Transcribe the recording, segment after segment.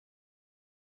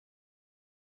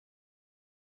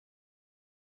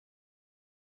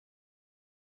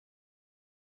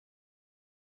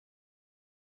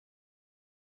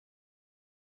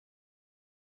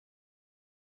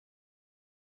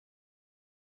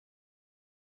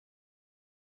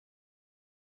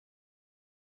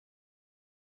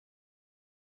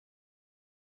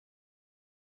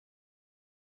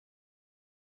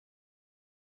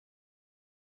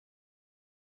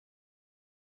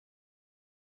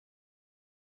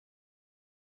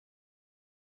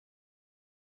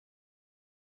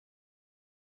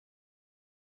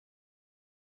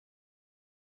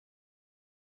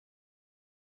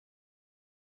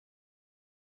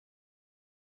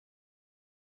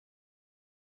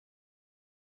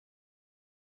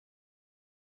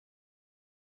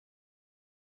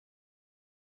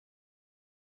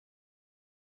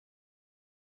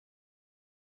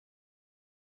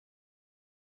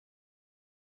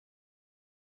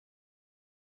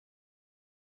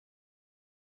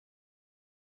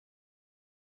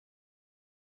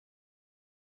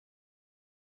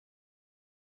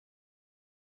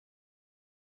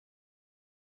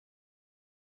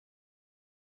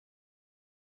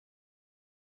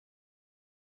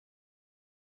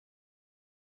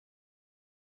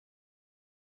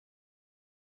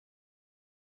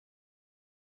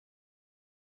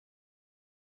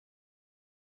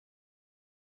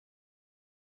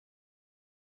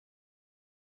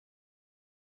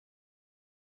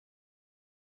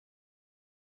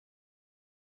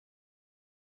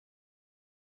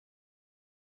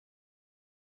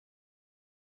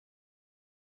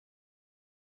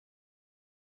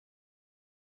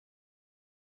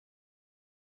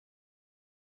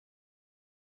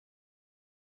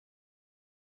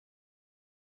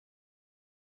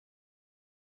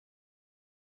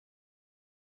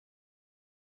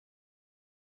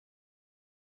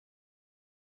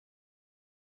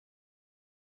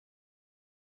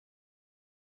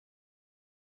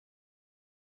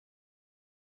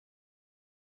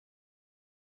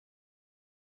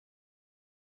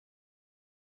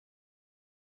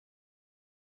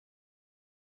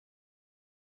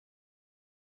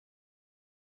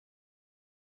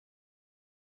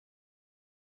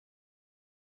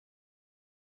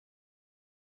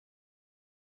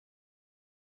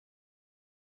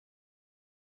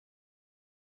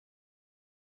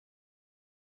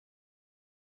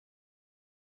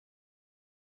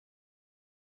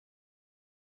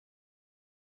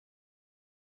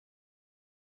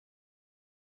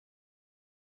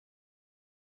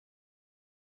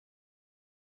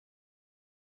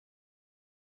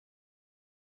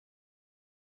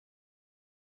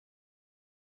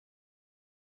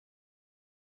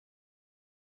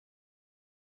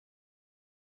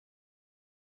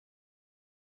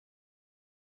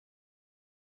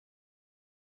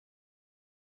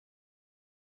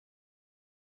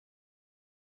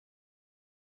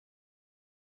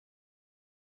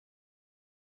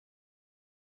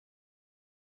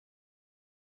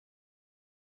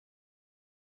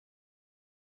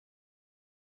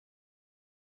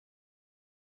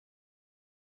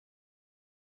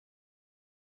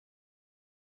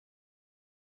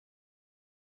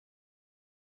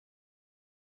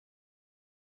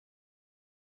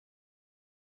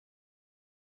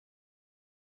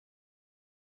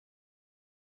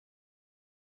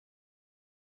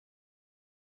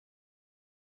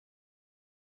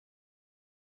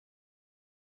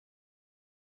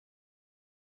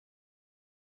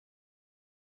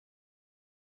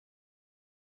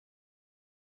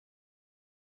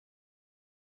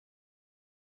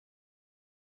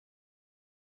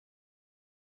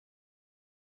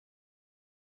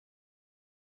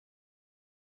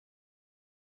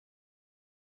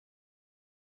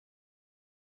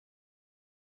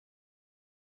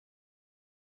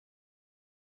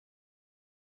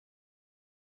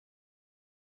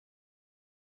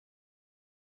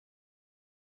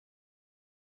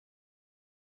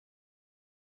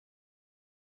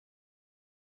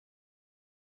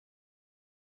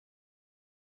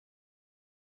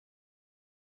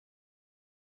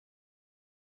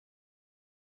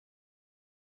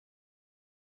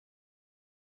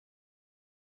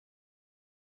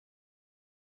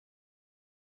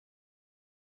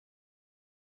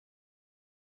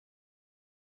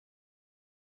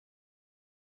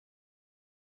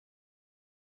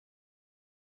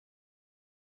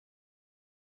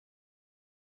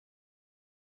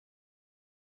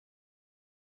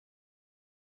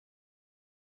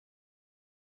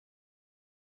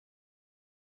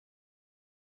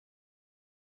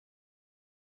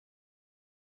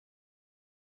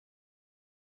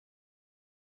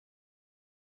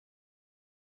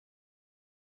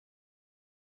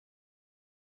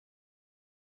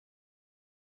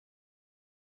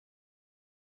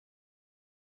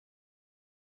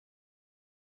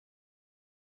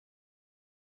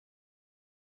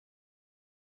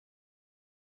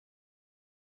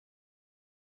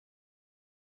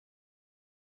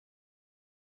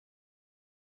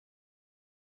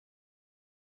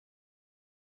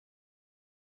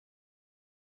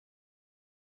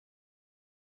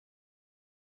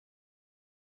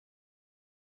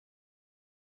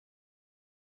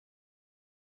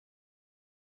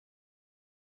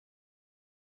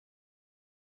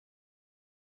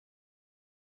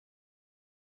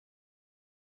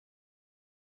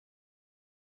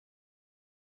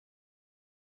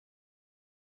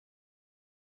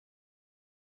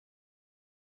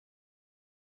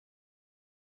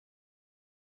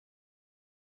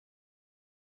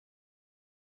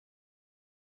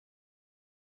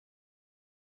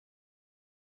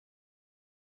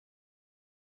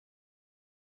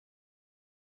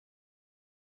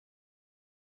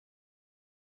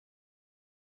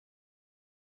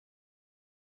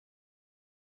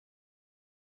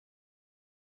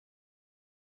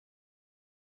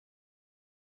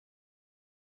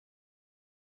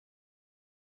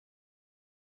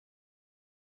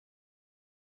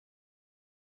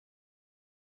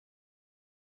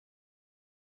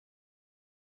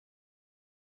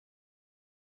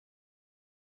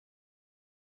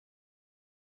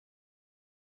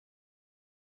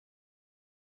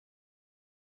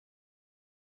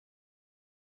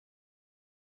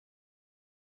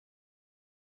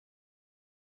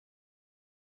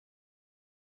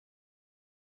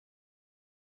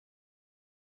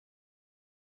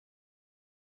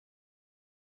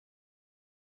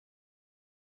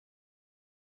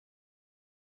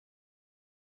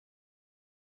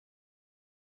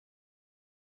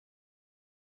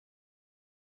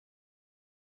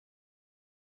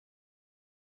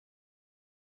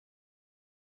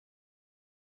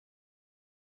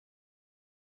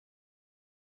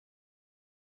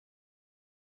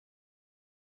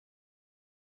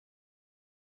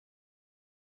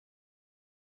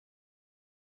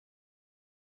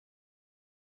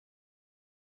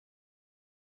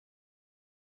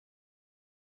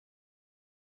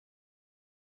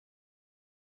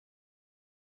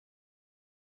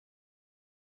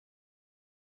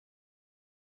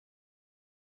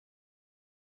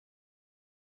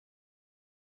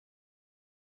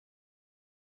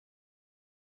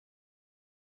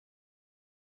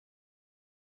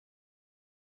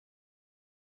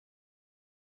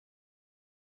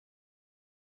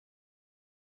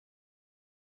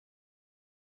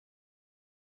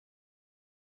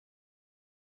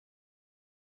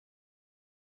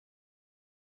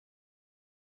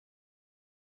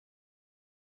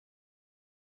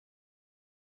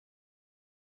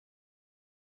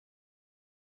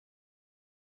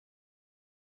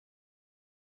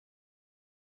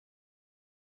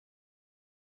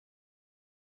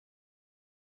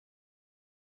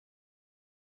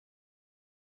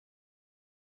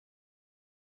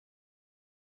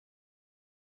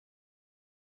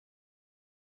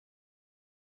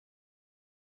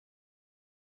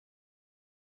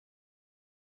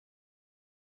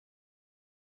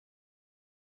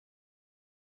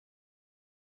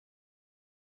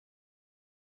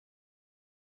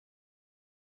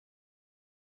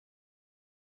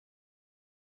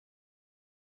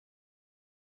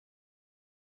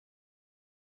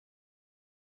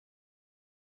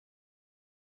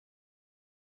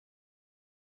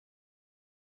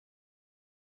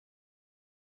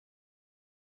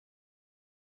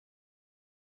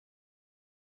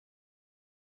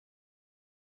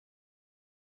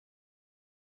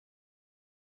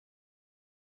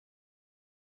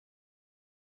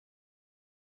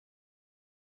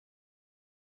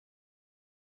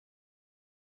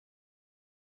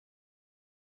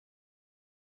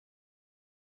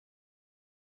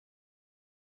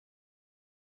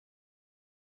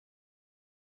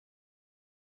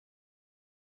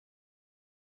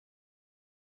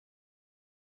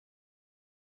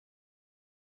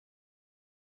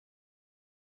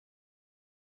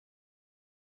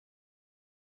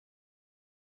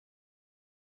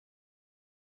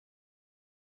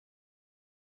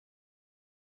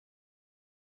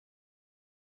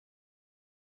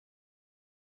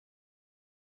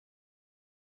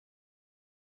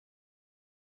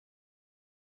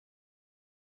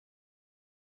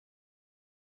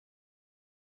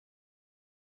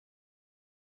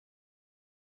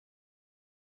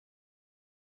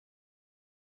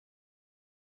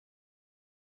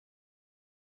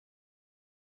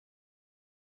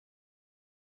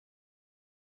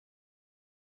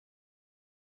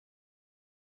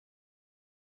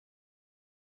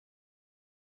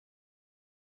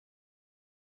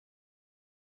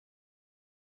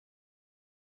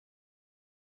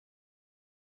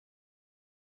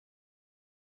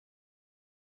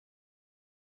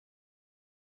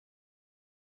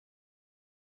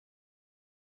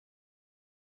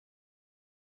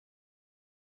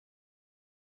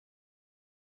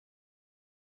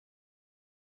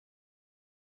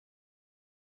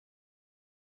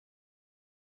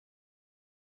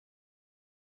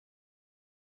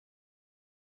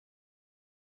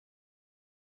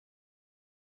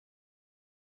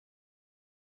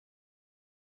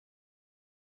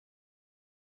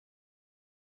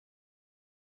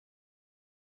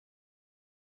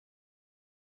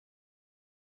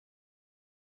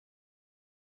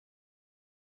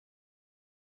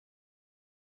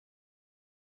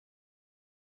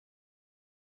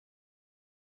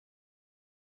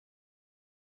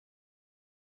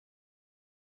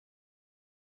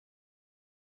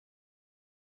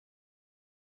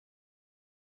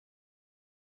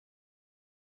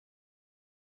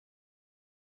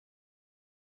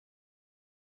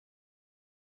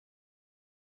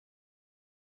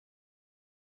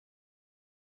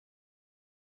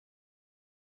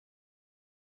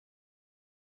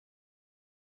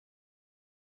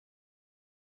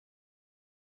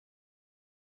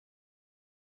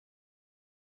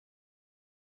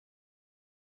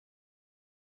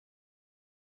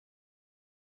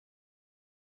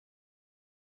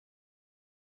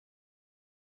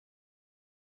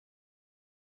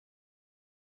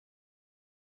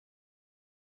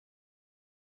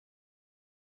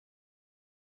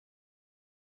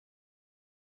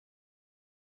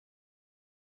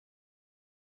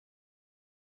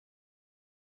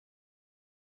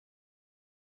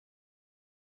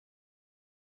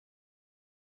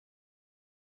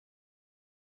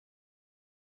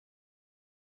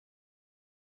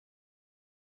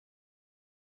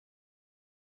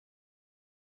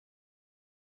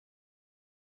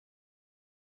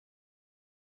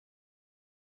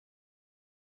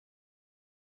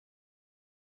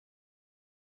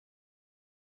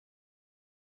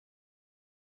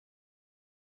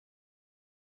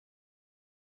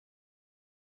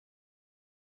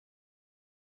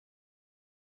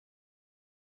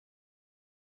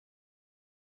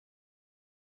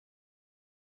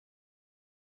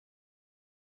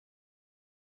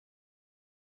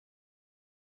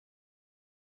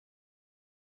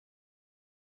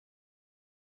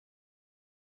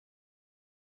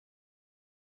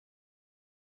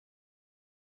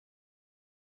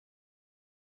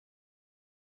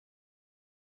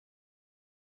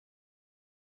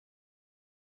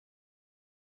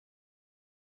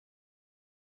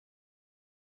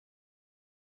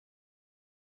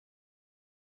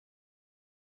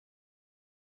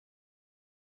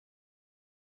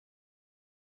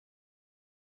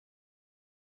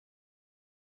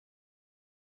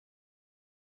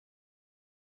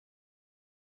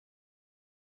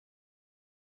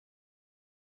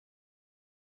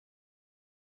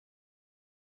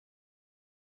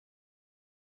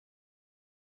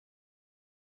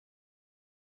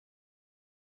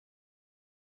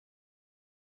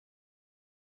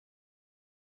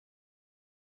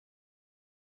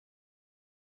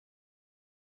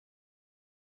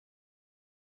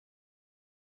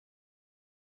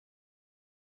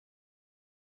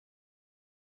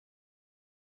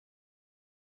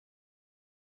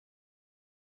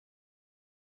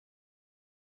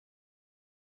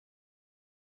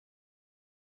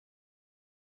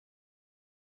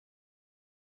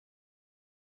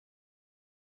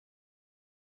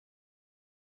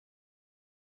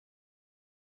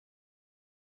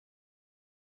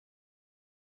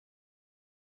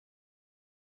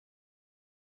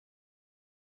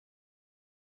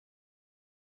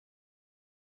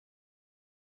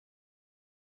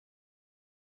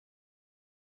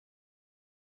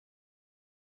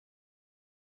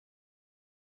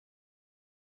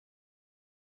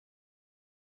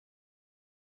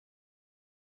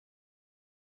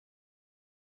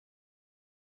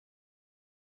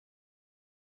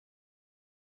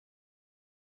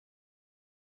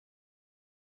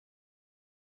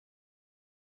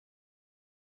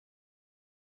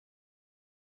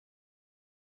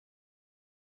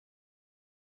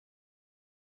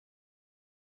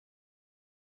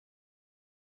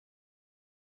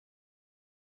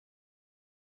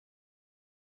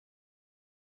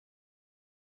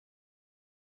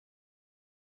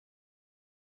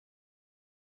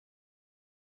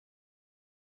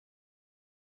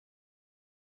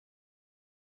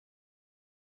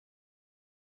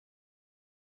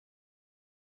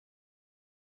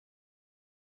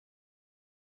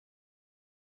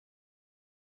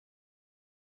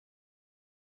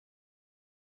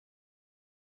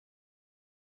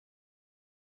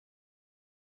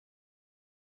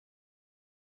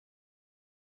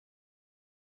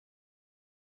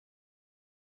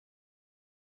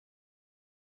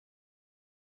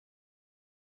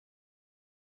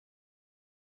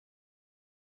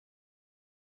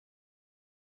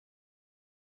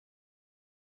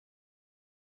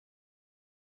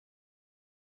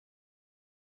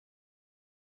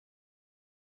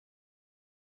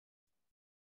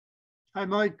Hi,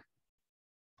 Mike.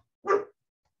 How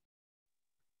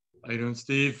you doing,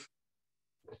 Steve?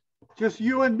 Just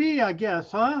you and me, I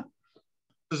guess, huh?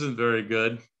 This isn't very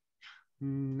good.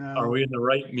 No. Are we in the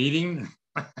right meeting?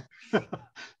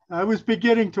 I was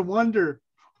beginning to wonder.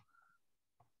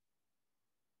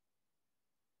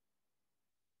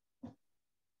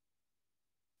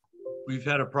 We've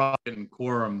had a problem getting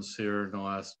quorums here in the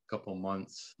last couple of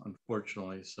months,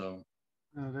 unfortunately. So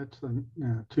That's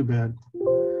too bad.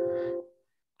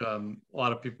 a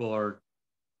lot of people are,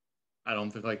 I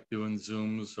don't think, like doing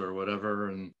Zooms or whatever.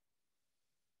 And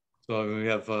so we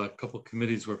have a couple of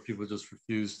committees where people just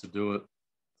refuse to do it.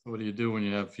 So what do you do when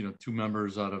you have, two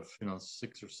members out of,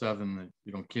 6 or 7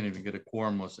 that can't even get a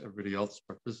quorum unless everybody else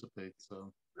participates?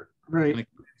 So Right.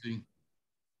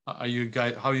 how are you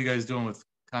guys doing with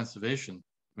Conservation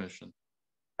Commission?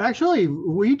 Actually,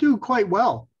 we do quite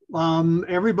well.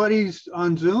 Everybody's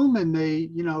on Zoom, and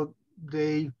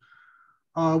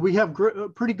we have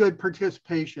pretty good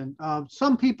participation.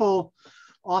 Some people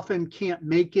often can't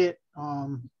make it,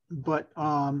 but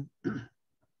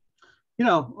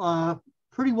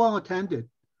pretty well attended.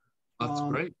 That's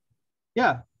great.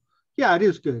 Yeah, it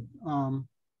is good.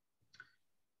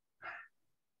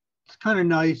 It's kind of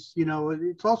nice,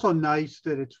 it's also nice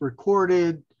that it's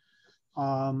recorded,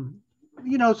 so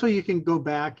you can go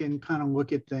back and kind of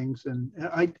look at things. And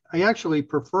I actually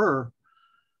prefer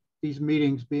these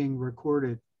meetings being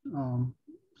recorded.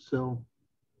 So,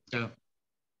 yeah,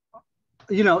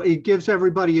 it gives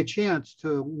everybody a chance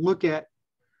to look at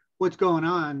what's going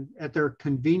on at their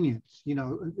convenience.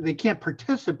 They can't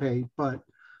participate, but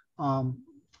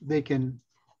they can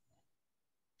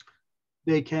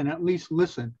at least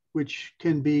listen, which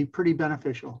can be pretty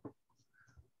beneficial.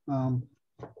 I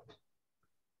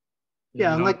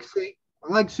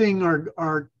like seeing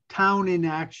our town in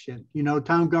action,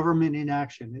 town government in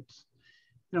action.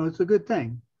 It's a good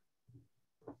thing.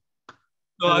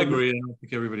 No, I agree. I don't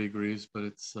think everybody agrees, but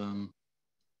it's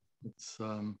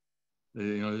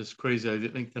crazy. I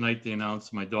think tonight they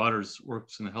announced my daughter's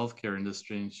works in the healthcare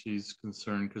industry, and she's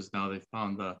concerned because now they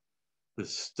found the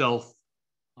stealth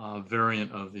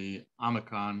variant of the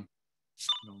Omicron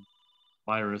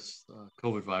virus,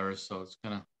 COVID virus. So it's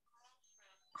kind of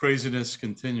craziness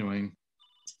continuing.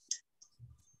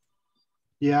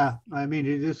 Yeah, I mean,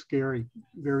 it is scary,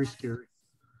 very scary.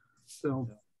 So,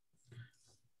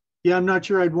 yeah, I'm not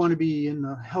sure I'd want to be in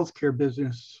the healthcare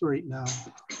business right now.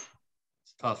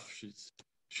 It's tough.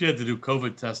 She had to do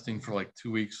COVID testing for like 2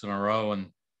 weeks in a row,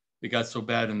 and it got so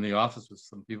bad in the office with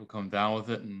some people coming down with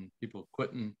it and people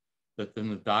quitting that then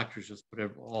the doctors just put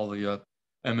all the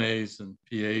MAs and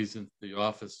PAs into the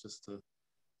office just to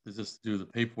do the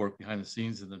paperwork behind the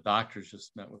scenes, and the doctors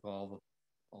just met with all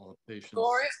the patients.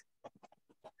 Gloria.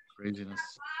 Craziness.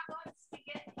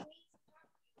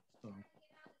 So,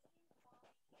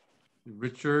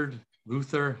 Richard,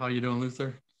 Luther, how you doing,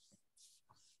 Luther?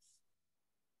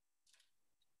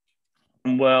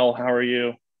 I'm well. How are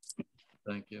you?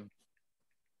 Thank you.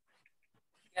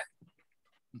 Yeah.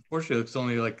 Unfortunately, it's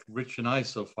only like Rich and I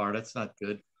so far. That's not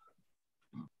good.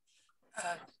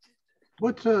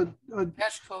 What's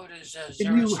passcode is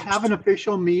can you have an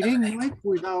official meeting, Mike,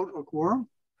 without a quorum?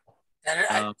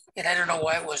 I don't know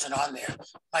why it wasn't on there.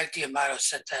 Mike D'Amato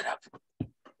set that up.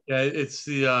 Yeah, it's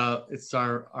it's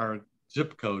our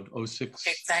zip code 06.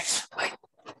 Okay, thanks, Mike.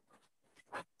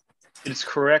 It's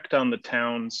correct on the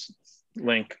town's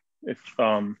link.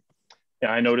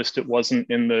 I noticed it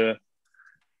wasn't in the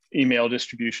email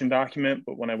distribution document,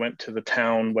 but when I went to the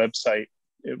town website,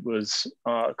 it was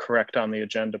correct on the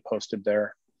agenda posted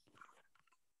there,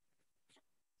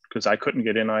 because I couldn't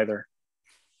get in either.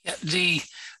 Yeah,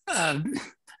 I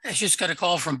just got a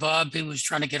call from Bob. He was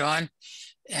trying to get on,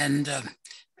 and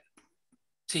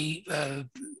the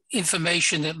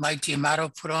information that Mike D'Amato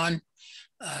put on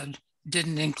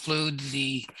didn't include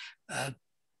the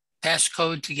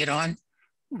passcode to get on,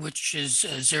 which is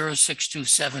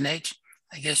 06278.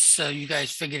 I guess you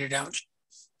guys figured it out.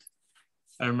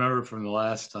 I remember from the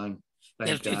last time.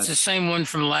 It's the same one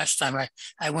from last time.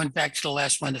 I went back to the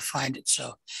last one to find it.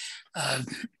 So,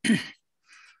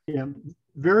 yeah,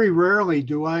 very rarely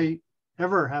do I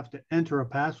ever have to enter a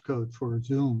passcode for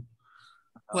Zoom.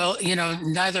 Well,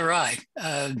 neither I.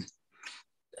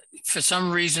 For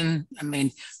some reason, I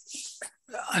mean,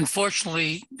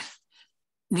 unfortunately,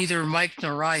 neither Mike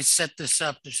nor I set this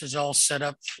up. This is all set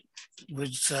up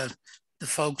with the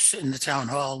folks in the town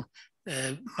hall.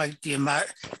 Mike D'Amato.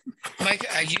 Mike,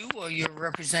 are you or your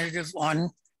representative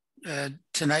on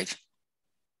tonight?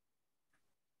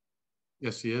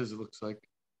 Yes, he is. It looks like.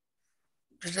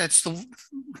 That's the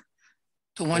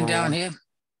one down here.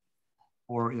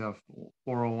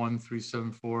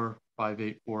 401-374-5848.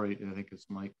 I think it's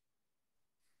Mike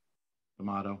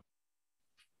D'Amato.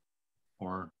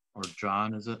 Or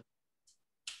John, is it?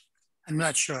 I'm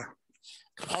not sure.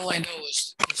 All I know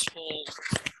is this whole,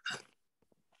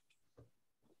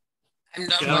 I'm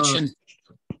not much in.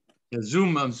 Yeah,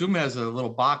 Zoom has a little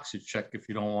box you check if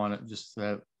you don't want it, just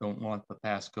that don't want the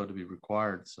passcode to be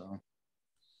required. So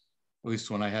at least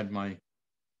when I had my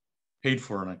paid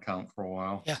for an account for a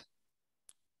while. Yeah.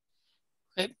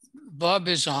 Bob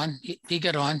is on. He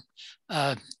got on.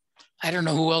 I don't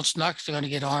know who else next is going to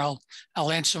get on.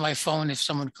 I'll answer my phone if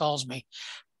someone calls me.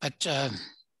 But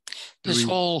this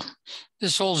whole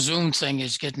Zoom thing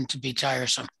is getting to be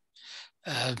tiresome.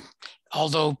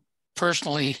 Although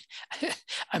personally,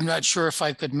 I'm not sure if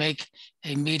I could make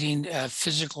a meeting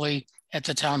physically at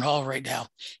the town hall right now.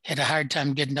 Had a hard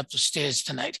time getting up the stairs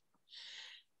tonight.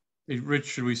 Hey, Rich,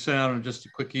 should we send out just a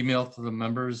quick email to the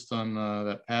members on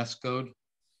that passcode?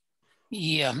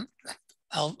 Yeah,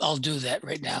 I'll do that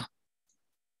right now.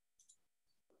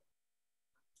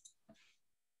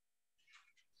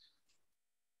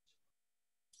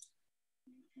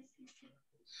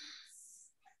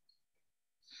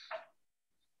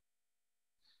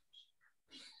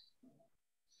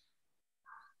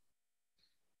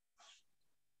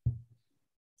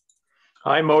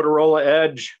 Hi, Motorola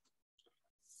Edge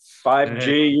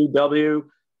 5G UW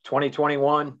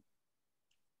 2021.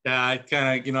 Yeah, I've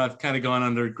kind of gone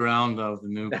underground of the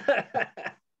new.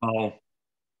 Oh,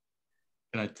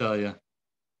 can I tell you?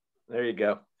 There you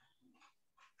go.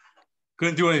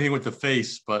 Couldn't do anything with the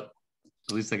face, but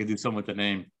at least I could do something with the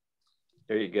name.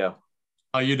 There you go.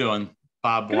 How you doing,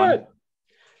 Bob? Good. One.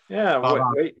 Yeah.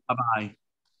 Wait. Bye-bye.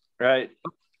 Right.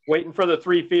 Waiting for the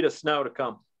 3 feet of snow to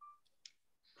come.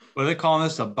 What are they calling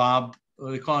this? A Bob? What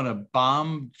are they calling a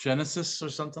bomb Genesis or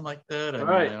something like that? All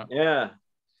right. Yeah.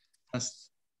 Let's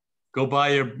go buy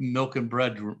your milk and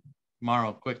bread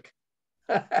tomorrow, quick.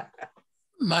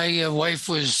 My wife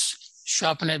was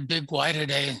shopping at Big Y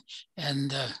today,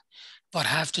 and about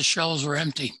half the shelves were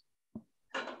empty.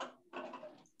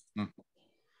 It's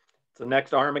the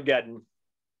next Armageddon.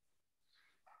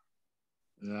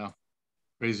 Yeah,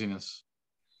 craziness.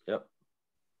 Yep.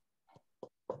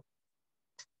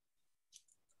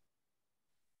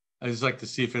 I just like to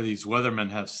see if these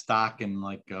weathermen have stock in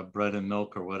like bread and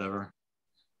milk or whatever.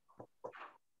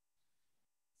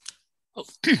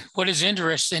 What is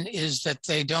interesting is that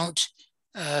they don't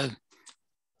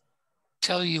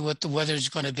tell you what the weather's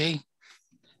going to be.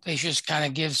 They just kind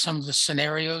of give some of the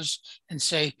scenarios and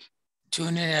say,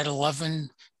 tune in at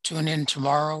 11, tune in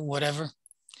tomorrow, whatever.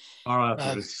 All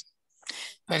right.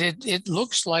 But it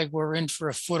looks like we're in for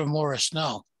a foot or more of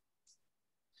snow.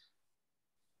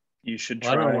 You should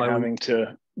try having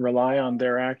to rely on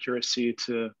their accuracy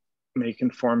to make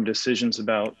informed decisions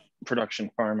about production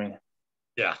farming.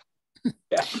 Yeah.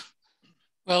 Yeah.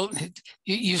 Well,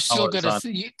 you still got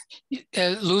to,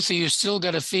 Luther, you still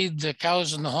got to feed the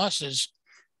cows and the horses,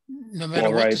 no matter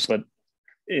what. Right, but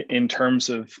in terms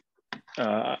of,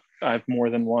 I've more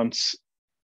than once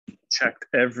checked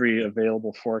every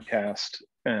available forecast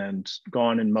and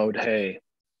gone and mowed hay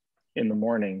in the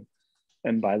morning,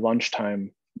 and by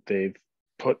lunchtime they've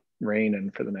put rain in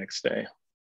for the next day.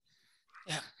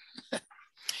 Yeah.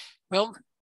 Well,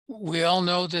 we all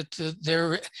know that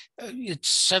it's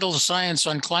settled science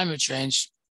on climate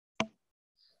change.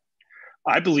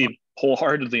 I believe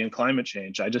wholeheartedly in climate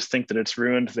change. I just think that it's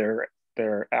ruined their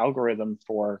algorithm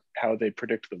for how they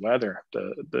predict the weather.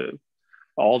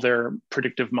 All their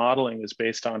predictive modeling is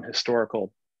based on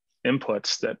historical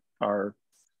inputs that are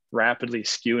rapidly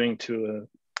skewing to a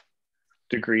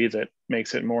degree that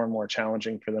makes it more and more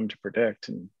challenging for them to predict,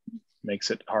 and makes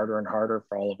it harder and harder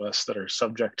for all of us that are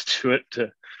subject to it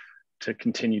to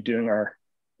continue doing our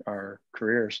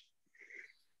careers.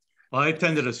 Well, I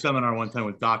attended a seminar one time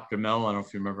with Dr. Mel. I don't know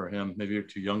if you remember him. Maybe you're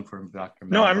too young for him, Dr.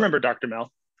 Mel. No, I remember Dr. Mel.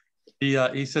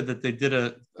 He said that they did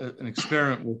an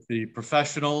experiment with the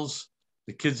professionals,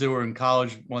 the kids that were in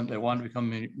college, they wanted to become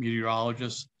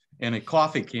meteorologists, and a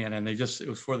coffee can, and it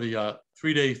was for the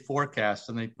 3-day forecast,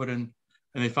 and they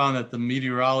found that the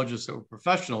meteorologists that were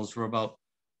professionals were about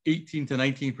 18 to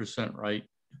 19% right.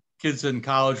 Kids in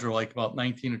college were like about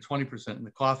 19 or 20%, and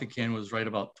the coffee can was right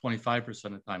about 25%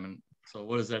 of the time. And so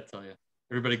what does that tell you?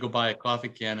 Everybody go buy a coffee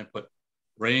can and put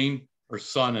rain or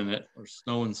sun in it, or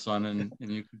snow and sun, and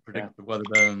you can predict the weather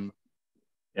better.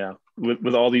 Yeah,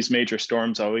 with all these major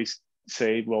storms, I always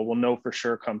say, well, we'll know for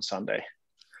sure come Sunday.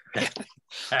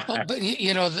 Well, but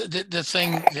you know, the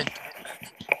thing that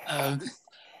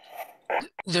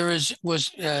there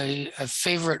was a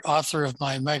favorite author of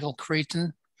mine, Michael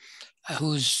Crichton,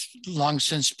 who's long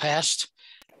since passed,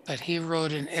 but he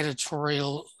wrote an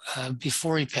editorial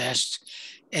before he passed,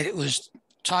 and it was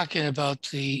talking about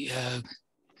the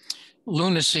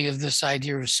lunacy of this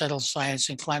idea of settled science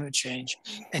and climate change.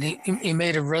 And he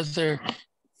made a rather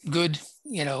good,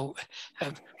 uh,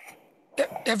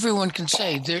 everyone can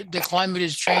say the climate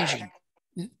is changing.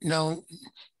 No,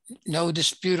 no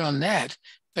dispute on that.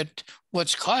 But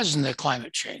what's causing the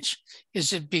climate change?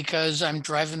 Is it because I'm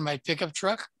driving my pickup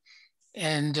truck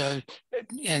and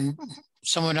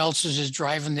someone else is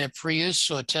driving their Prius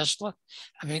or Tesla?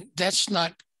 I mean, that's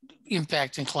not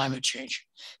impacting climate change,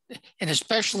 and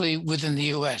especially within the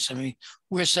U.S. I mean,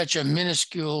 we're such a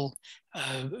minuscule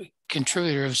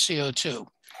contributor of CO2,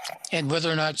 and whether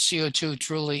or not CO2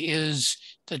 truly is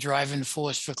the driving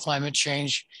force for climate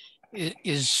change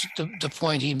is the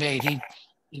point he made.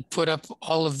 He put up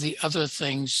all of the other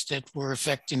things that were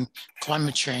affecting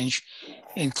climate change,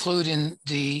 including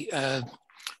the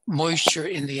moisture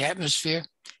in the atmosphere.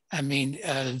 I mean,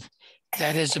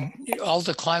 that is all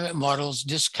the climate models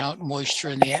discount moisture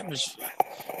in the atmosphere,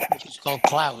 which is called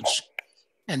clouds.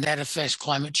 And that affects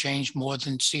climate change more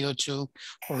than CO2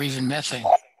 or even methane.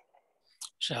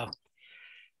 So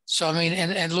I mean,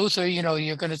 and Luther,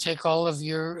 you're going to take all of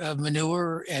your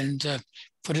manure and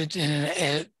put it in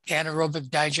an anaerobic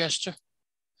digester?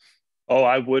 Oh,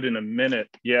 I would in a minute.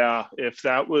 Yeah, if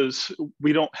that was,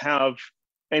 we don't have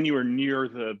anywhere near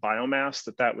the biomass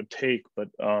that would take, but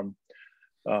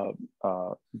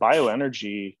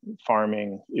bioenergy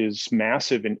farming is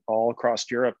massive all across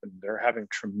Europe, and they're having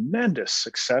tremendous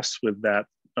success with that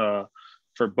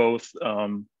for both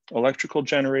electrical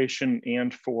generation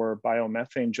and for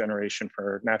biomethane generation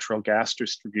for natural gas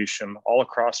distribution all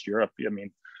across Europe. I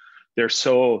mean, they're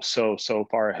so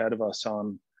far ahead of us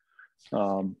on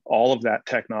all of that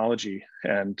technology.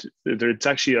 And it's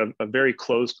actually a very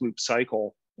closed loop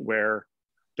cycle where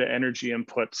the energy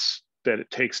inputs that it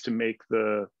takes to make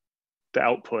the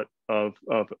output of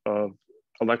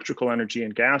electrical energy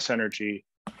and gas energy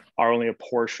are only a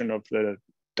portion of the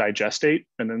digestate,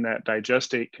 and then that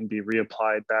digestate can be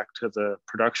reapplied back to the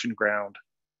production ground,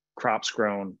 crops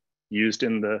grown, used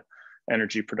in the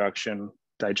energy production,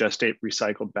 digestate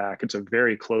recycled back. It's a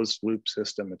very closed loop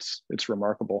system. It's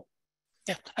remarkable.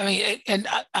 Yeah, I mean, and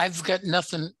I've got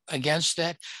nothing against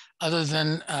that, other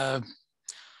than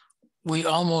we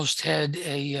almost had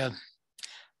a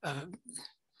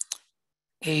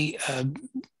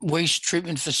waste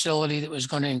treatment facility that was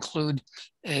going to include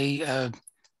a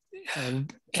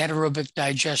anaerobic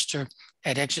digester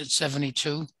at exit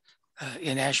 72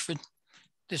 in Ashford.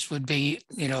 This would be,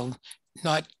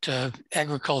 not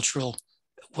agricultural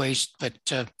waste, but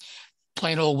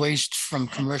plain old waste from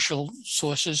commercial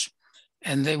sources.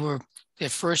 And their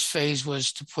first phase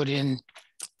was to put in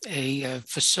a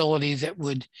facility that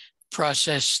would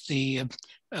process the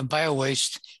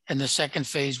bio-waste, and the second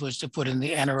phase was to put in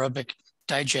the anaerobic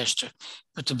digester.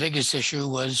 But the biggest issue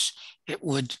was it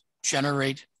would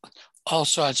generate all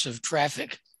sorts of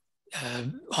traffic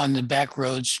on the back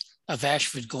roads of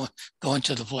Ashford going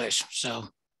to the place. So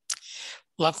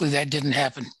luckily that didn't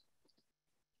happen.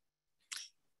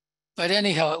 But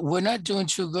anyhow, we're not doing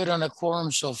too good on a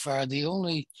quorum so far. The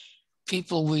only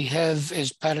people we have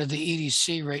as part of the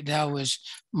EDC right now is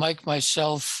Mike,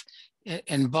 myself,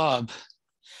 and Bob.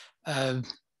 I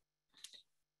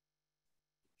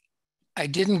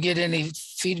didn't get any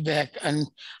feedback. And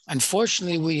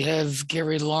unfortunately, we have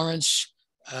Gary Lawrence,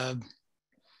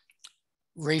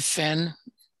 Ray Fenn,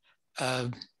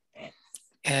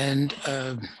 and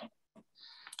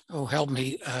oh, help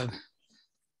me,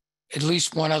 at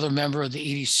least one other member of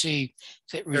the EDC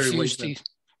that refused to.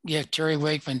 Yeah, Terry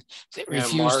Wakeman, that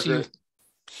refused to.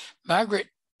 Margaret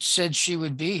said she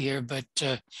would be here, but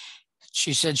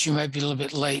she said she might be a little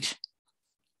bit late.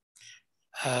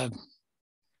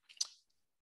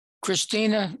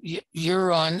 Christina,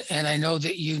 you're on, and I know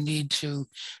that you need to,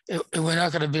 we're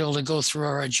not going to be able to go through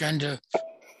our agenda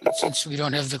since we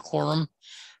don't have the quorum,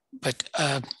 but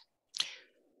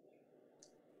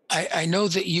I know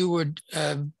that you were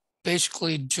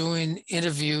basically doing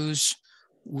interviews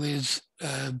with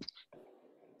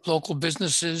local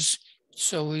businesses,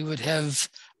 so we would have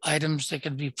items that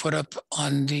could be put up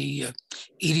on the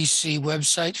EDC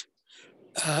website.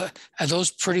 Are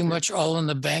those pretty much all in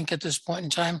the bank at this point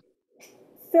in time?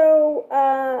 So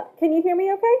can you hear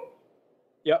me okay?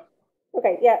 Yep.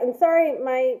 Okay, yeah, and sorry,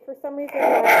 for some reason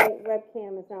my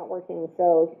webcam is not working,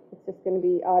 so it's just going to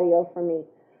be audio for me.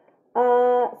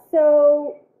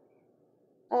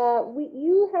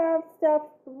 You have stuff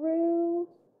through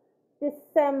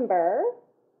December.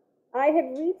 I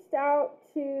had reached out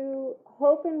to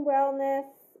Hope and Wellness,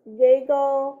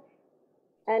 Yeagle,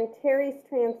 and Terry's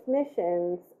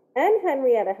Transmissions and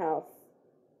Henrietta House.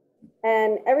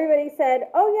 And everybody said,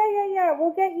 oh yeah,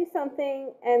 we'll get you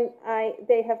something. And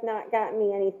they have not gotten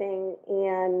me anything.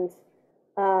 And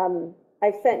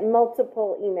I've sent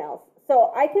multiple emails.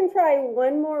 So I can try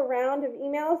one more round of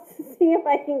emails to see if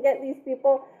I can get these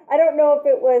people. I don't know if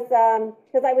it was,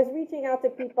 because I was reaching out to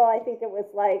people, I think it was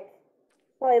like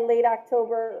probably late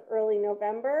October, early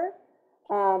November.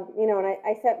 You know, and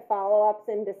I sent follow-ups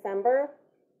in December.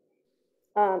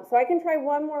 So I can try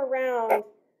one more round,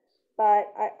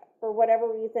 but for whatever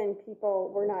reason,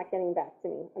 people were not getting back to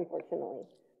me, unfortunately.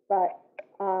 But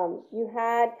you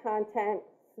had content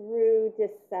through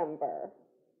December.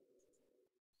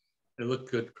 It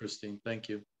looked good, Christine. Thank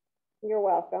you. You're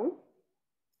welcome.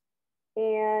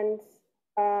 And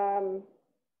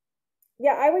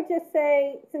yeah, I would just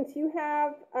say, since you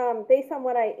have, based on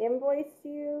what I invoiced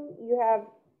you, you have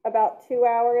about 2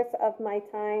 hours of my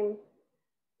time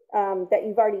that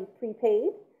you've already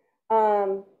prepaid.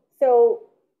 So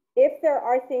if there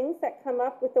are things that come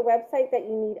up with the website that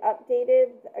you need updated,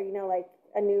 or, you know, like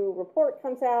a new report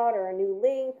comes out or a new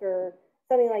link or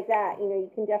something like that, you know, you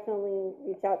can definitely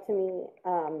reach out to me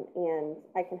and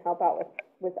I can help out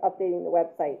with updating the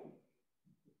website.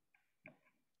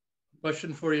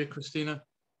 Question for you, Christina.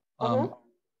 You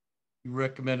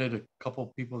recommended a couple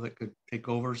people that could take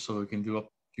over so we can do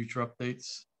future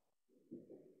updates.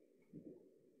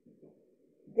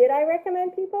 Did I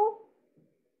recommend people?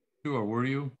 Sure, were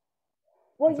you?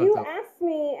 Well, you asked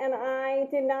me and I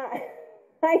did not,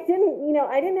 I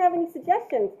didn't have any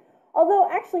suggestions. Although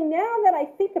actually now that I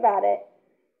think about it,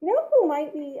 you know who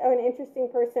might be an interesting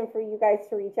person for you guys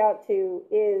to reach out to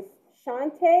is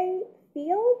Shantae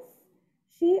Fields.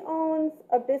 She owns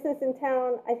a business in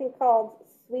town, I think called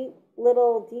Sweet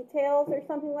Little Details or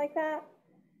something like that.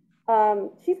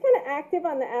 She's kind of active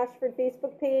on the Ashford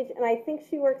Facebook page, and I think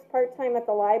she works part-time at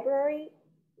the library.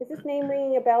 Is this name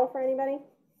ringing a bell for anybody?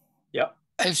 Yep.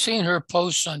 I've seen her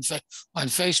posts on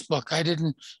Facebook. I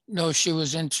didn't know she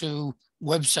was into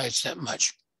websites that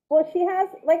much. Well, she has,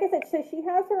 like I said, so she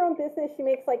has her own business. She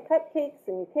makes like cupcakes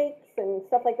and cakes and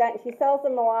stuff like that, and she sells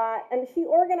them a lot. And she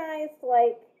organized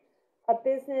like a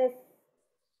business,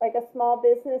 like a small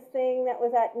business thing that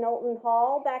was at Knowlton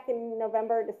Hall back in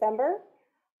November, December.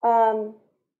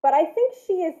 But I think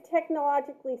she is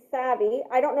technologically savvy.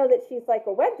 I don't know that she's like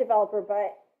a web developer,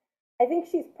 but I think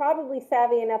she's probably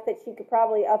savvy enough that she could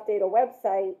probably update a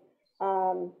website.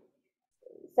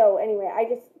 So anyway,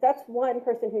 that's one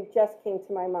person who just came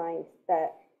to my mind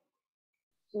that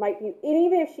might be, and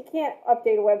even if she can't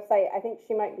update a website, I think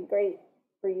she might be great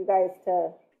for you guys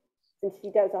to, since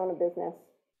she does own a business.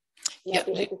 Yeah,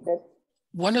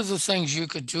 one of the things you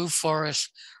could do for us,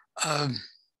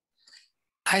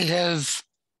 I have,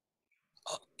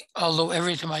 although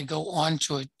every time I go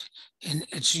onto it, and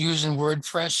it's using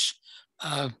WordPress,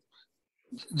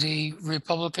 the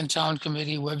Republican Town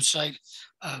Committee website,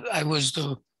 I was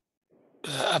the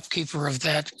upkeeper of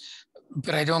that,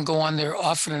 but I don't go on there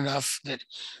often enough that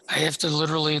I have to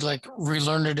literally like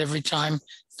relearn it every time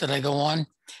that I go on.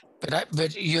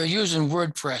 But you're using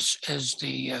WordPress as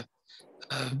the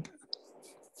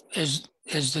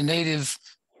as the native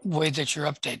way that you're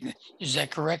updating it. Is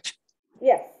that correct?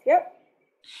 Yes. Yep.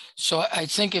 So I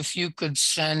think if you could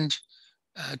send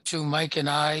to Mike and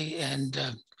I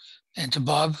and to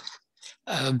Bob,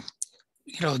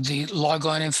 you know, the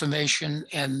logon information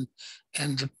and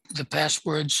the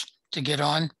passwords to get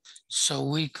on, so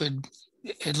we could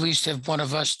at least have one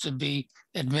of us to be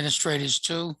administrators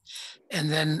too,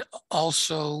 and then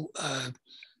also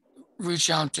reach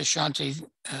out to Shantae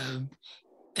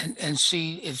and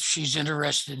see if she's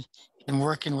interested in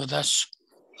working with us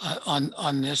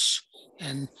on this,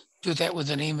 and do that with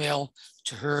an email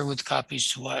to her with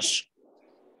copies to us.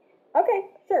 Okay,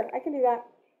 sure, I can do that.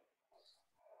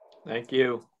 Thank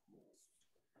you.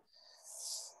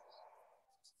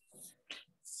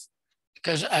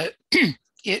 Because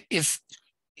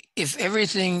if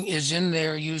everything is in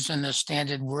there using a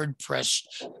standard WordPress,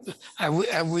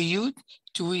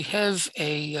 do we have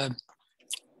a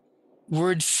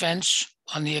word fence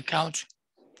on the account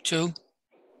too?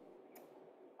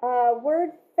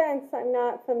 Word fence, I'm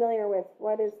not familiar with.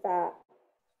 What is that?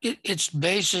 It's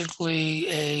basically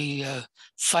a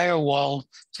firewall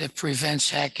that prevents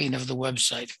hacking of the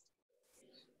website.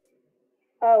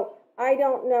 Oh, I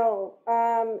don't know.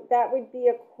 That would be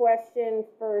a question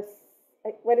for,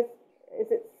 what is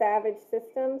it Savage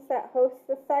Systems that hosts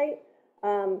the site?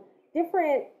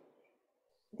 Different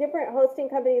hosting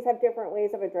companies have different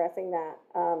ways of addressing that.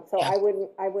 So yeah.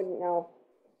 I wouldn't know.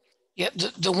 Yeah,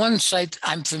 the one site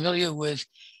I'm familiar with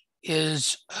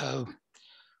is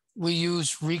we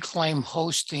use Reclaim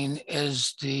Hosting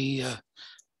as the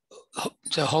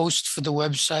host for the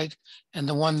website and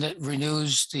the one that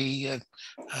renews the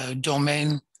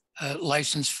domain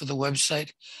license for the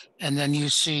website. And then you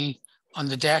see on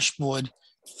the dashboard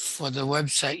for the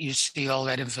website, you see all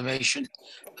that information.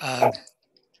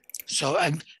 So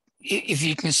if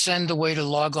you can send a way to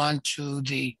log on to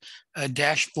the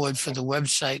dashboard for the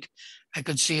website, I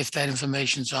could see if that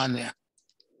information's on there.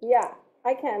 Yeah,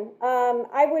 I can.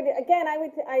 I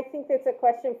think that's a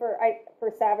question for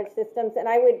Savage Systems, and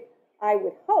I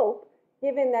would hope,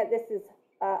 given that this is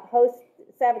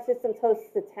Savage Systems hosts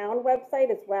the town website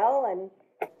as well, and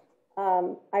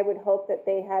I would hope that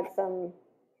they had some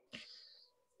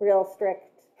real strict,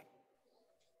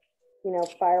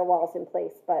 firewalls in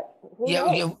place, but who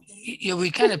knows? Yeah, we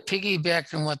kind of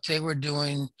piggybacked on what they were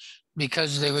doing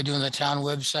because they were doing the town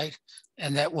website,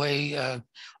 and that way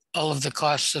all of the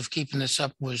costs of keeping this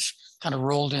up was kind of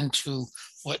rolled into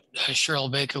what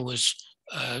Cheryl Baker was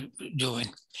doing.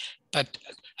 But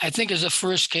I think as a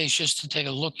first case, just to take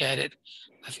a look at it,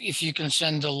 if you can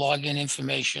send the login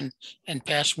information and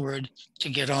password to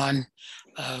get on,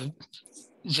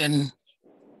 then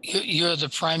you're the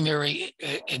primary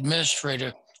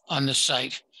administrator on the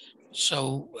site.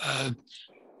 So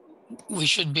we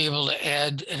should be able to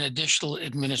add an additional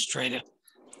administrator.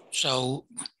 So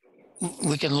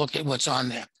we can look at what's on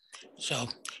there. So,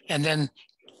 and then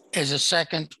as a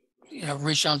second,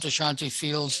 reach out to Shanti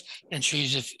Fields and see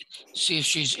if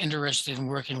she's interested in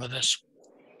working with us.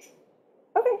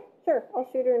 Okay, sure. I'll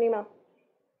shoot her an email.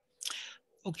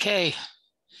 Okay.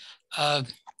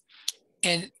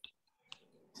 And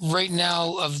right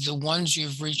now, of the ones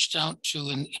you've reached out to,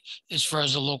 and as far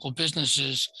as the local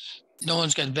businesses, no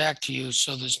one's got back to you,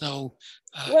 so there's no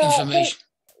information.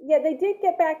 They did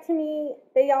get back to me.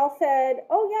 They all said,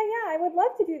 "Oh yeah, I would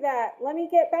love to do that. Let me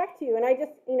get back to you." And I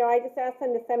just asked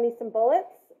them to send me some bullets,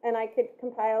 and I could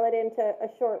compile it into a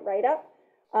short write-up.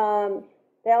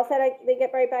 They all said they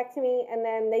get right back to me, and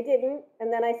then they didn't.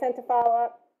 And then I sent a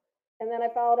follow-up, and then I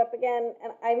followed up again,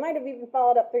 and I might have even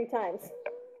followed up 3 times.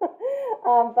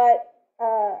 But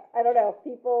I don't know.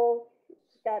 People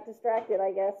got distracted,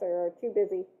 I guess, or are too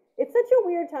busy. It's such a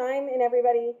weird time in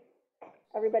everybody's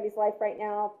life right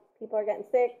now. People are getting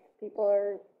sick. People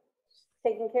are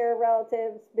taking care of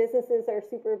relatives. Businesses are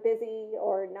super busy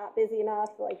or not busy enough.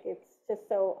 Like, it's just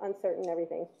so uncertain,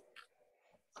 everything.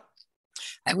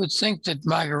 I would think that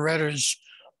Margaretta's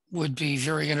would be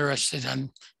very interested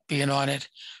in being on it.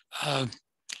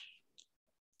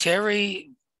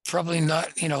 Terry, probably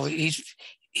not.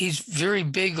 He's very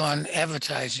big on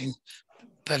advertising,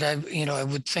 but I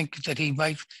would think that he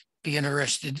might be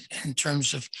interested in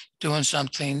terms of doing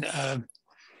something.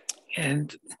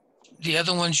 And the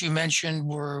other ones you mentioned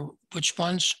were which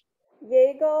ones?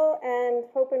 Yeagle and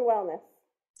Hope and Wellness.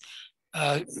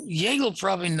 Yeagle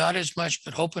probably not as much,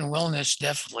 but Hope and Wellness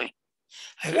definitely.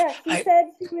 Yeah, she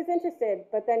said she was interested,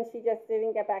 but then she just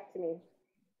didn't get back to me.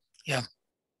 Yeah.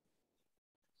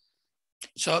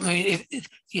 So, I mean,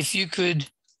 if you could,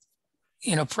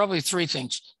 probably 3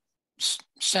 things.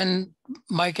 Send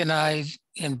Mike and I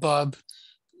and Bob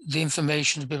the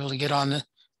information to be able to get on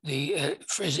the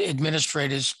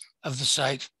administrators of the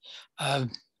site.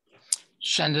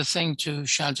 Send a thing to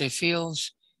Shanti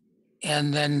Fields,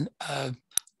 and then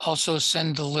also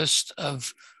send the list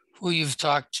of who you've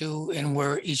talked to and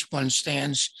where each one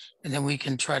stands, and then we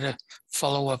can try to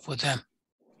follow up with them.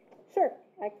 Sure,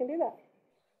 I can do that.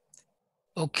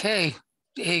 Okay.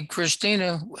 Hey,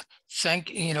 Christina,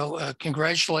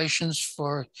 congratulations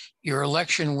for your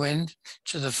election win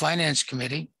to the Finance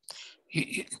Committee.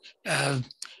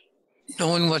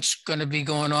 Knowing what's going to be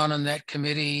going on in that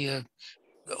committee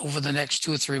over the next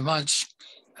 2 or 3 months,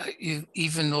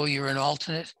 even though you're an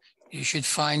alternate, you should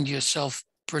find yourself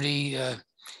pretty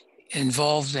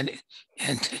involved and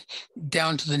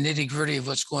down to the nitty gritty of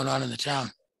what's going on in the town.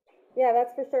 Yeah,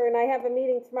 that's for sure. And I have a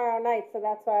meeting tomorrow night, so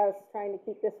that's why I was trying to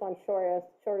keep this one short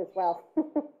as well.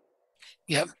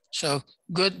 Yep. So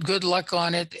good luck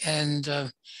on it, and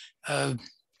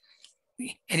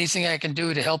anything I can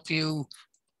do to help you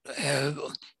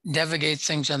navigate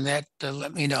things on that,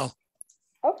 let me know.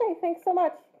 Okay, thanks so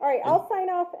much. All right, I'll sign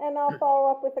off and I'll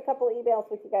follow up with a couple of emails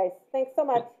with you guys. Thanks so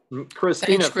much.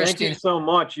 Christina, thank you so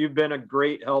much. You've been a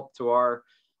great help to our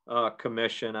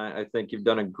commission. I think you've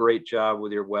done a great job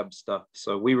with your web stuff.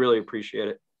 So we really appreciate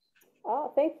it.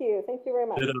 Oh, thank you. Thank you very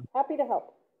much. Happy to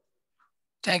help.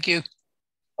 Thank you.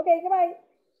 Okay, goodbye.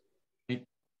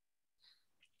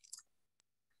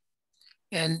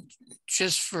 And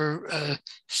just for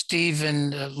Steve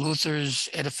and Luther's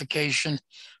edification,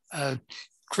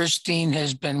 Christine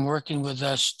has been working with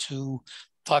us to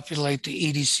populate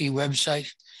the EDC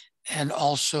website and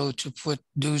also to put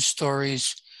news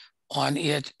stories on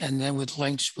it. And then with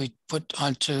links we put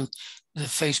onto the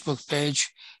Facebook page.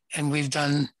 And we've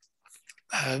done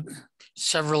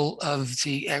several of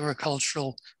the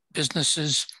agricultural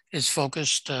businesses is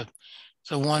focused.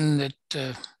 The one that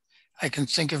I can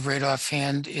think of right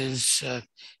offhand is,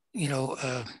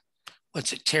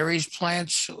 what's it, Terry's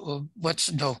Plants? What's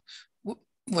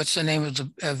the name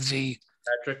of the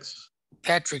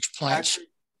Patrick's Plants?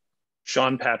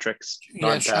 Sean Patrick's.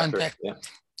 Yeah, Sean Patrick.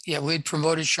 Yeah, we'd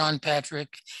promoted Sean Patrick,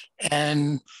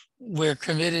 and we're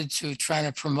committed to trying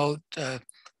to promote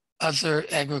other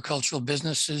agricultural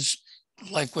businesses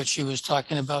like what she was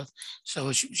talking about. So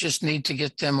we just need to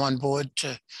get them on board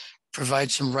to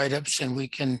provide some write-ups, and we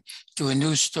can do a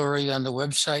news story on the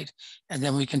website, and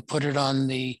then we can put it on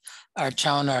the Our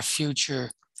Town, Our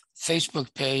Future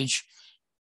Facebook page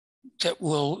that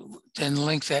will then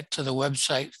link that to the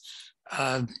website.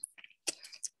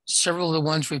 Several of the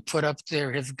ones we put up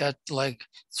there have got like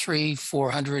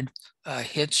 300-400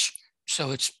 hits.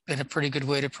 So it's been a pretty good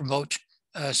way to promote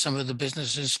some of the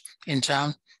businesses in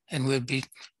town. And we'd be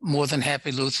more than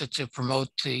happy, Luther, to promote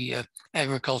the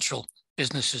agricultural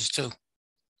businesses too.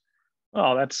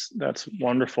 Oh, that's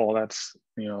wonderful. That's,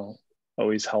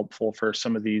 always helpful for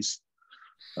some of these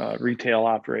retail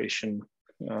operation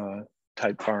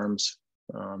type farms.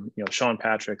 Sean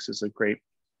Patrick's is a great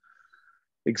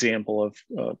example of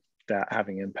that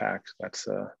having impact. That's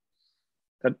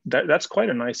quite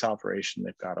a nice operation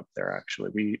they've got up there.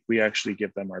 Actually, we actually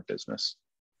give them our business.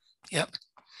 Yep.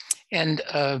 And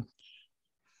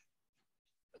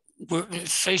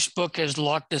Facebook has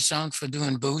locked us out for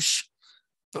doing boosts,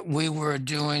 but we were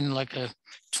doing like a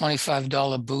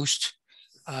 $25 boost.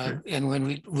 And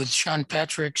when with Sean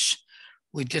Patrick's,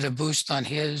 we did a boost on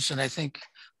his, and I think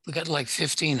we got like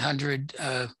 1,500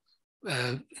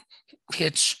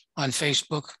 hits on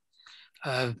Facebook.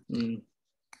 And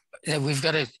we've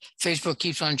got Facebook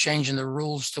keeps on changing the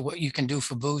rules to what you can do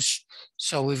for boosts.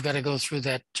 So we've got to go through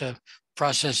that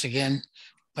process again.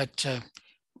 But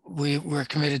we're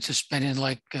committed to spending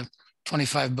like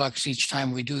 $25 each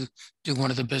time we do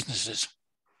one of the businesses.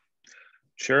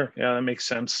 Sure. Yeah, that makes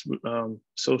sense.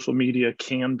 Social media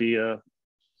can be a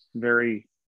very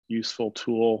useful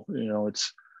tool.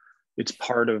 It's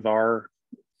part of our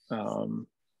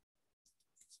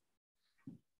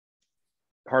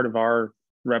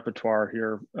repertoire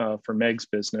here for Meg's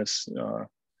business.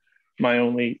 My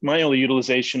only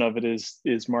utilization of it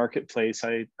is Marketplace.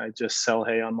 I just sell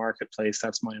hay on Marketplace.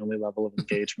 That's my only level of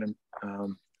engagement.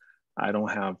 I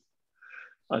don't have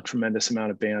a tremendous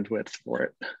amount of bandwidth for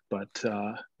it, but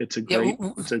it's a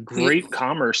great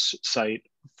commerce site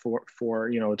for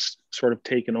it's sort of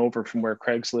taken over from where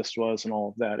Craigslist was and all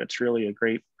of that. It's really a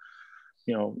great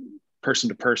person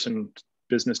to person,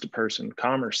 business to person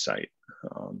commerce site.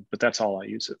 But that's all I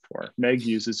use it for. Meg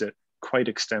uses it quite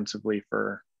extensively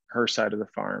for her side of the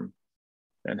farm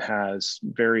and has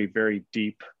very, very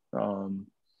deep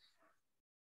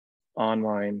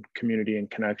online community and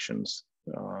connections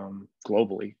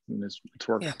globally. And it's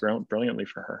worked brilliantly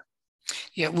for her.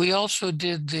 Yeah, we also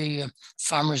did the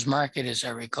farmers market, as I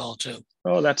recall, too.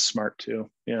 Oh, that's smart too.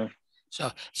 Yeah.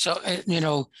 So I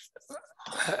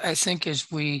think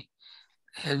as we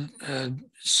had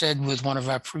said with one of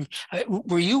our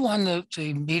were you on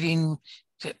the meeting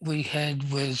that we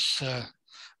had with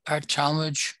Art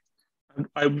Talmadge?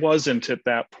 I wasn't at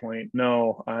that point.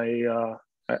 No,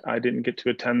 I didn't get to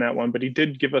attend that one, but he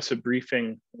did give us a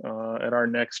briefing at our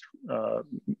next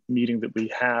meeting that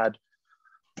we had,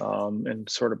 and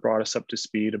sort of brought us up to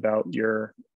speed about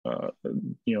your,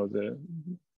 the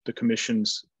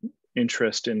commission's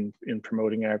interest in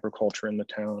promoting agriculture in the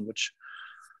town, which,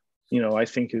 I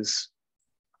think is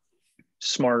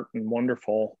smart and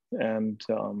wonderful. And,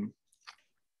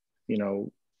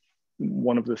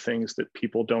 one of the things that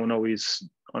people don't always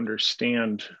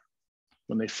understand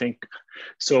when they think,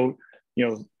 so,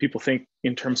 people think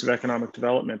in terms of economic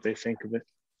development, they think of it,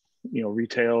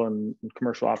 retail and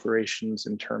commercial operations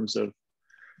in terms of,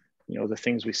 the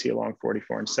things we see along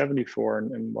 44 and 74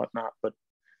 and whatnot, but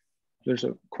there's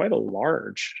quite a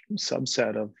large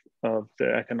subset of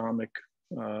the economic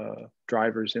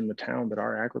drivers in the town that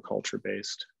are agriculture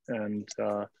based. And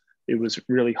it was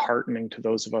really heartening to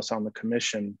those of us on the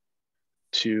commission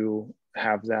to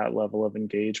have that level of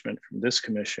engagement from this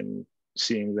commission,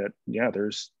 seeing that,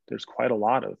 there's quite a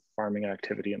lot of farming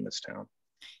activity in this town.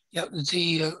 Yeah,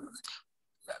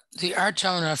 the Our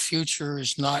Town, Our Future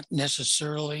is not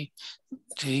necessarily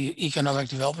the Economic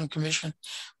Development Commission,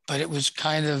 but it was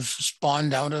kind of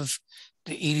spawned out of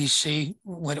the EDC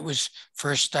when it was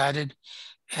first started.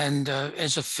 And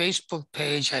as a Facebook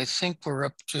page, I think we're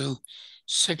up to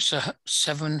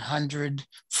 700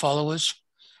 followers.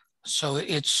 So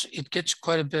it gets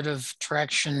quite a bit of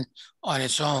traction on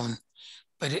its own.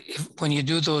 But when you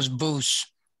do those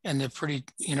boosts and they're pretty,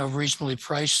 reasonably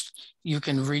priced, you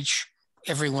can reach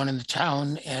everyone in the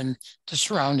town and the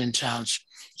surrounding towns.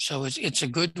 So it's a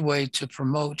good way to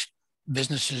promote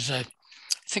businesses. I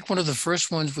think one of the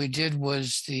first ones we did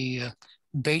was the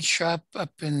bait shop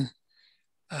up in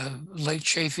Lake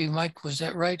Chaffee. Mike, was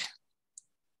that right?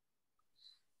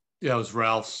 Yeah, it was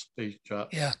Ralph's bait shop.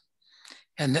 Yeah.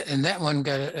 And that one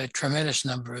got a tremendous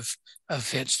number of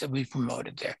hits that we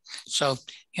promoted there. So,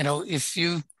 if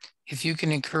you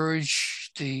can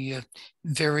encourage the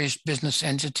various business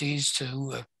entities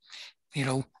to,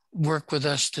 work with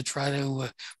us to try to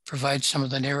provide some of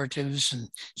the narratives and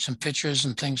some pictures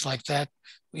and things like that,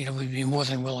 we'd be more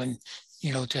than willing,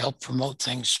 to help promote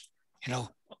things, in town.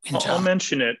 I'll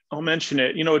mention it.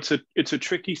 It's a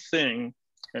tricky thing,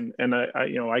 and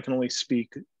I can only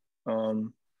speak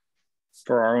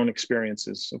for our own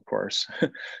experiences, of course,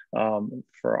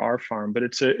 for our farm. But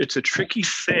it's a tricky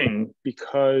thing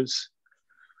because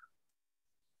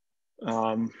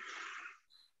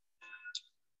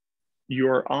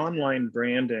your online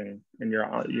branding and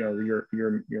your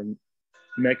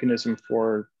mechanism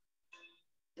for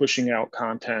pushing out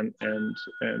content and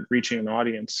reaching an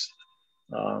audience,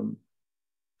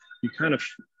 you kind of,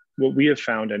 what we have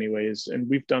found anyways, and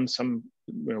we've done some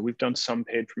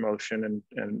paid promotion,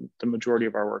 and the majority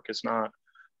of our work is not.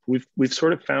 We've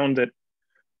sort of found that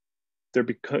there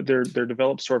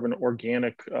develops sort of an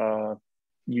organic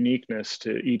uniqueness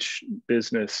to each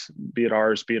business, be it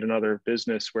ours, be it another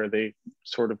business, where they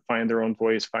sort of find their own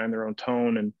voice, find their own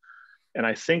tone, and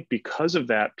I think because of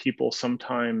that, people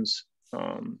sometimes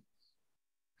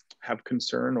have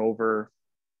concern over,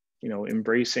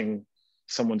 embracing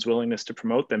someone's willingness to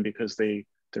promote them because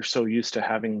they're so used to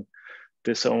having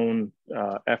this own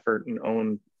effort and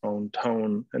own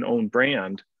tone and own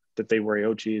brand that they worry,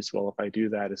 oh geez, well, if I do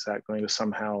that, is that going to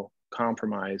somehow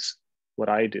compromise what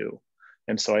I do?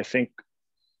 And so I think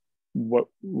what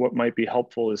might be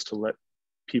helpful is to let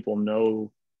people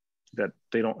know that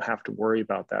they don't have to worry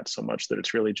about that so much, that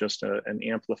it's really just an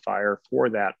amplifier for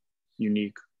that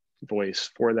unique voice,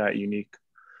 for that unique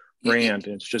brand.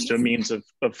 And it's just a means of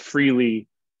freely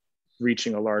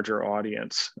reaching a larger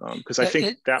audience. Because I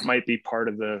think that might be part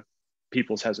of the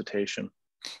people's hesitation.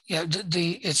 Yeah,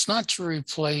 it's not to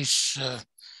replace,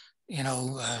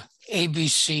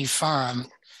 ABC Farm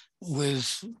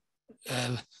with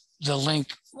the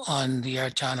link on the Our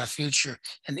Town Our Future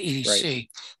and the EDC. Right.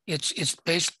 It's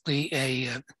basically a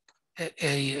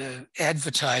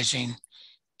advertising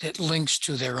that links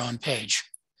to their own page.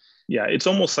 Yeah, it's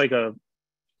almost like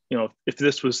if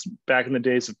this was back in the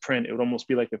days of print, it would almost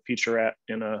be like a featurette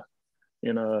in a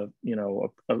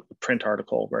print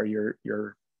article where you're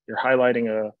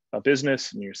highlighting a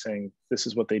business and you're saying, this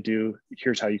is what they do,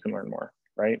 here's how you can learn more,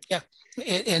 right? Yeah.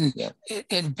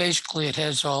 And basically it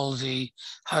has all the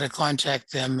how to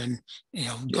contact them and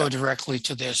go directly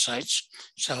to their sites.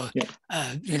 So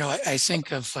I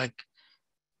think of like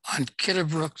on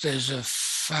Kidderbrook, there's a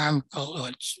farm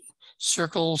called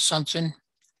Circle something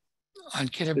on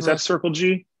Kidderbrook. Is that Circle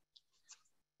G?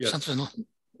 Yes. Something.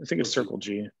 I think it's Circle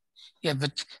G. Yeah,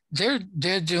 but they're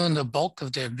doing the bulk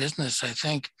of their business, I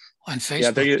think, on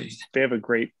Facebook. Yeah, they have a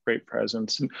great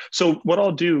presence. And so what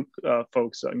I'll do,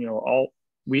 folks,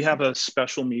 we have a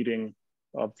special meeting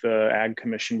of the Ag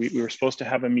Commission. We were supposed to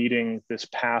have a meeting this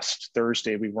past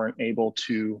Thursday. We weren't able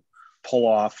to pull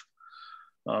off,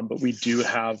 but we do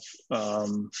have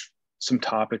some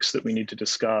topics that we need to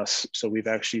discuss. So we've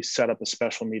actually set up a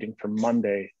special meeting for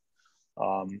Monday.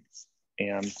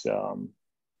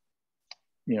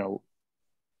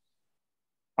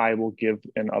 I will give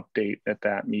an update at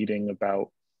that meeting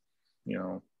about,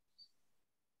 the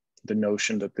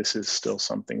notion that this is still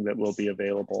something that will be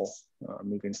available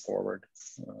moving forward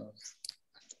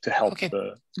to help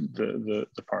the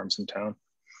farms in town.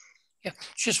 Yeah,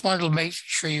 just wanted to make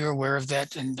sure you're aware of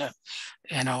that. And,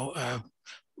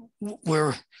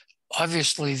 we're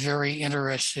obviously very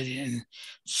interested in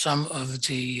some of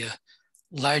the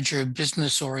larger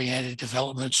business-oriented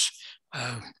developments.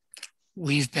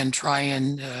 We've been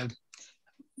trying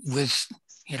with,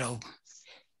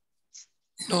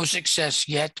 no success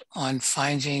yet on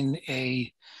finding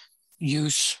a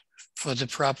use for the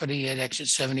property at Exit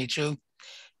 72.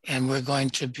 And we're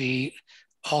going to be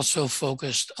also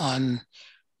focused on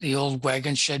the old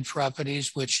wagon shed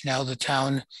properties, which now the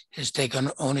town has taken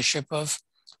ownership of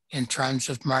in terms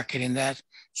of marketing that.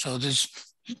 So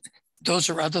those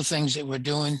are other things that we're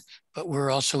doing but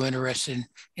we're also interested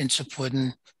in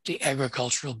supporting the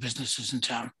agricultural businesses in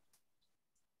town.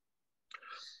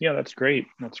 Yeah, that's great.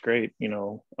 That's great. You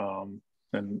know,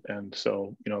 and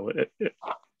so, you know,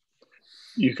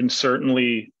 you can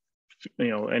certainly, you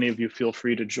know, any of you feel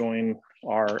free to join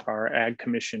our Ag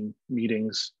Commission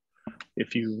meetings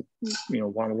if you know,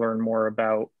 want to learn more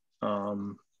about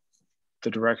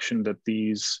the direction that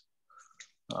these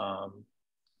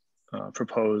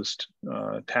proposed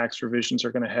tax revisions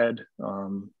are going to head.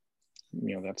 You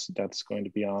know, that's going to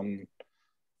be on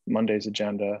Monday's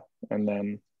agenda, and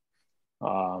then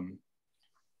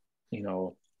you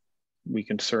know, we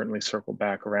can certainly circle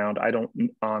back around. I don't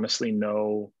honestly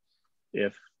know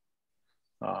if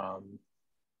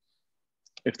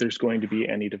there's going to be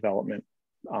any development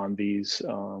on these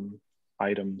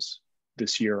items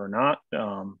this year or not.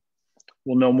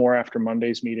 We'll know more after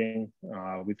Monday's meeting.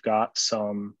 We've got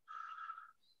some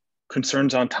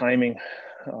concerns on timing,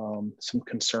 some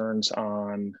concerns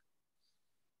on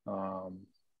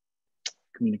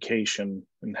communication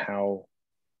and how,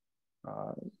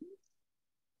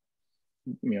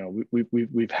 you know,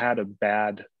 we've had a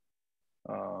bad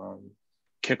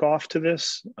kickoff to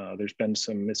this. There's been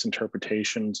some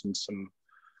misinterpretations and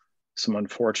some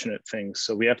unfortunate things.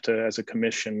 So we have to, as a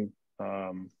commission,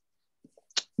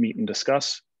 meet and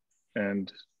discuss,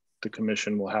 and the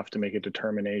commission will have to make a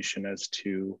determination as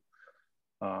to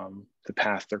the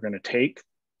path they're going to take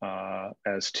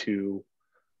as to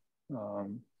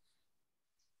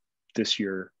this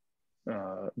year's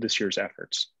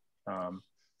efforts.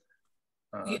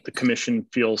 The commission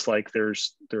feels like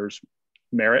there's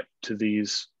merit to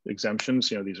these exemptions.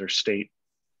 You know, these are state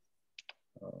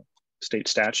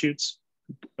statutes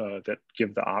that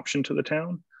give the option to the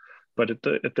town, but at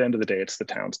the end of the day, it's the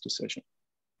town's decision.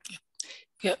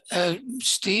 Yeah,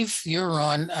 Steve, you're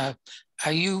on.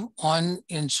 Are you on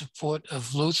in support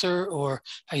of Luther, or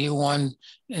are you on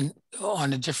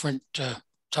a different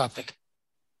topic?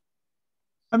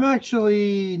 I'm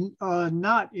actually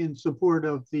not in support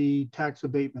of the tax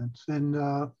abatements, and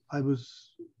I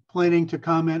was planning to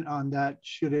comment on that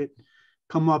should it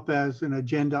come up as an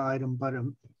agenda item, but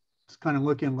it's kind of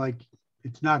looking like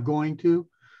it's not going to.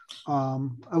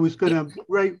 I was going to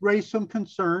raise some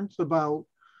concerns about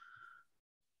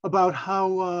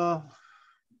how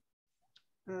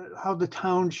the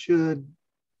town should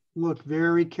look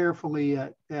very carefully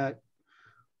at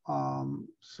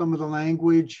some of the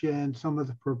language and some of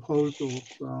the proposals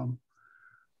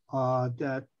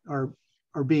that are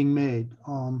being made.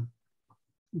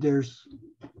 There's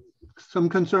some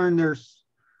concern. There's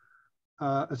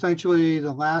essentially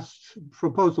the last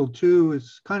proposal 2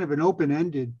 is kind of an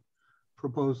open-ended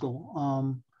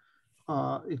proposal.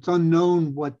 It's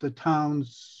unknown what the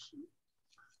town's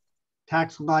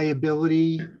tax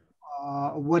liability,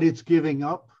 what it's giving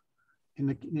up, in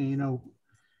the, you know,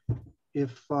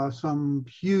 if some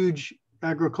huge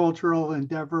agricultural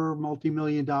endeavor,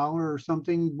 multi-million-dollar or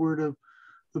something were to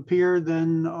appear,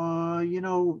 then you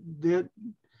know, that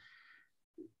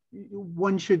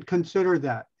one should consider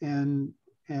that and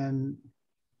you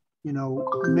know,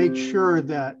 make sure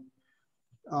that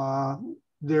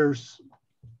there's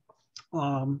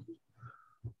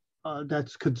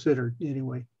that's considered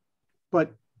anyway.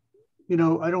 But you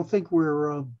know, I don't think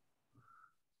we're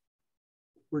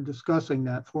discussing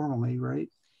that formally, right?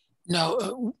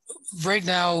 No, right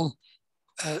now,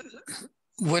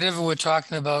 whatever we're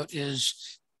talking about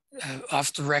is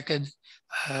off the record.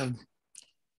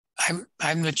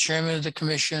 I'm the chairman of the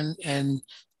commission, and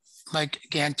Mike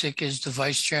Gantic is the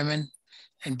vice chairman,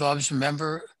 and Bob's a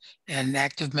member and an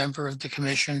active member of the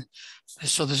commission.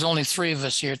 So there's only 3 of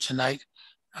us here tonight.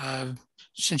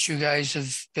 Since you guys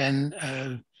have been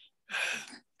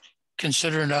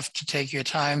considerate enough to take your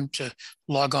time to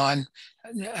log on,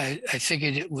 I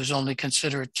figured it was only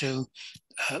considerate to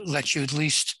let you at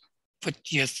least put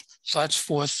your thoughts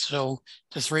forth so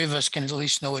the 3 of us can at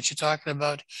least know what you're talking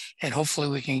about, and hopefully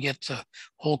we can get the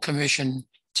whole commission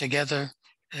together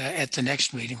at the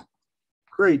next meeting.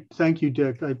 Great, thank you,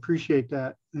 Dick. I appreciate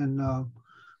that, and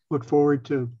look forward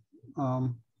to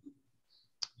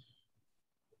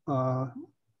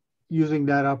using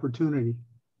that opportunity.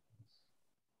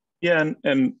 Yeah,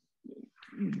 and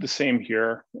the same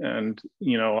here. And,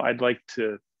 you know, I'd like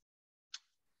to,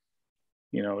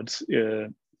 you know, it's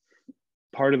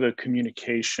part of the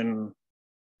communication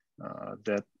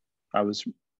that I was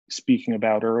speaking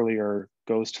about earlier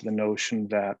goes to the notion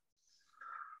that,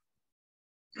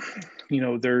 you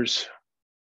know, there's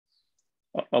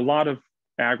a lot of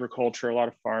agriculture, a lot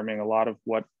of farming, a lot of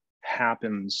what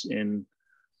happens in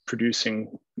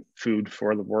producing food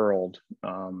for the world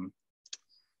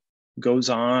goes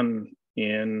on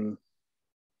in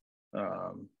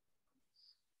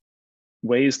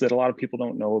ways that a lot of people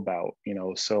don't know about,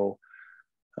 so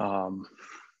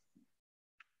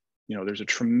there's a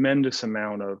tremendous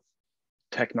amount of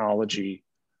technology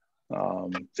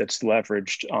that's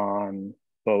leveraged on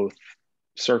both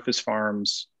surface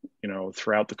farms,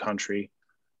 throughout the country,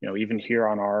 even here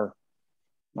on our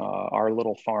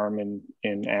little farm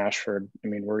in Ashford. I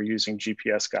mean, we're using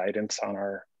GPS guidance on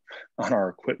our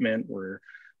equipment, where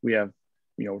we have,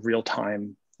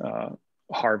 real-time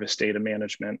harvest data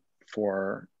management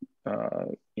for,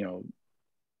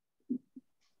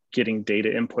 getting data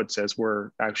inputs as we're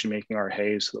actually making our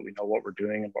hay, so that we know what we're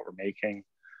doing and what we're making.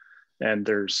 And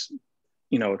there's,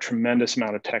 a tremendous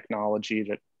amount of technology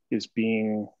that is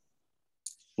being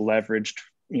leveraged.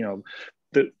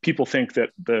 The people think that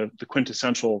the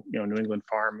quintessential, New England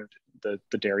farm, the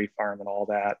dairy farm and all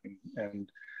that,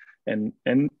 and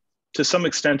to some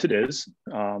extent it is,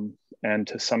 and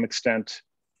to some extent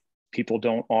people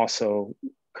don't also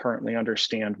currently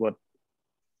understand what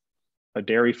a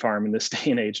dairy farm in this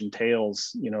day and age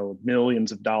entails.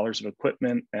 Millions of dollars of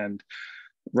equipment and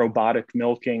robotic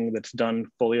milking that's done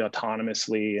fully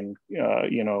autonomously, and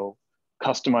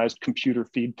customized computer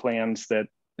feed plans that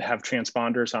have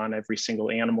transponders on every single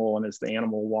animal, and as the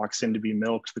animal walks in to be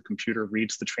milked, the computer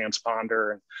reads the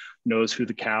transponder and knows who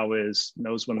the cow is,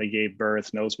 knows when they gave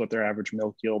birth, knows what their average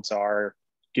milk yields are,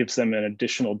 gives them an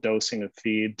additional dosing of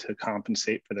feed to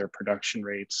compensate for their production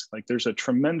rates. Like, there's a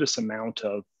tremendous amount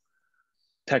of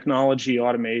technology,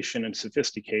 automation, and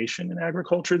sophistication in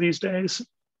agriculture these days.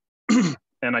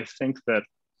 And I think that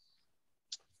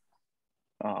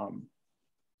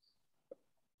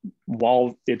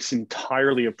while it's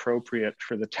entirely appropriate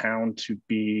for the town to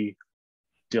be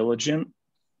diligent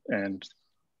and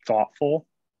thoughtful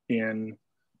in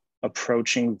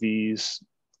approaching these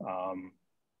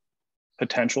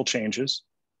potential changes,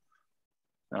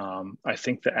 I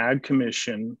think the Ag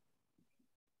Commission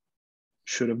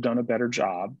should have done a better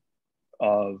job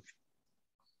of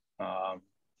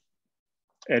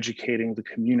educating the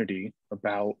community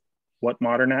about what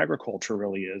modern agriculture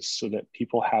really is, so that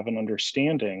people have an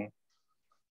understanding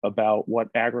about what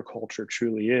agriculture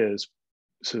truly is,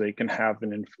 so they can have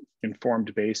an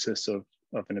informed basis of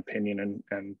an opinion,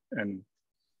 and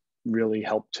really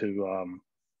help to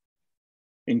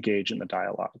engage in the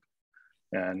dialogue.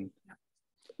 And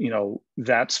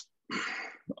that's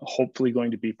hopefully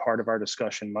going to be part of our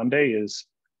discussion Monday. Is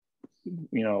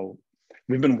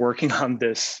we've been working on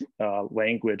this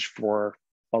language for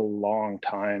a long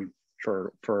time,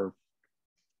 for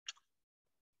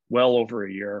well over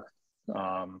a year.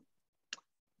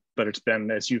 But it's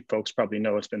been, as you folks probably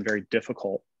know, it's been very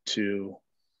difficult to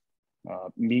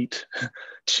meet,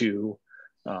 to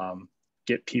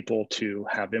get people to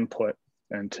have input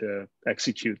and to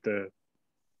execute the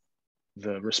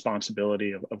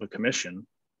responsibility of a commission.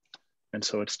 And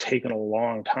so it's taken a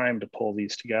long time to pull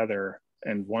these together.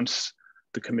 And once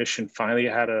the commission finally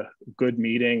had a good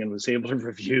meeting and was able to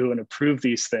review and approve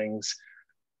these things,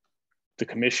 the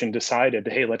commission decided,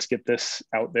 hey, let's get this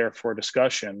out there for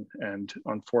discussion. And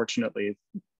unfortunately,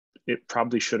 it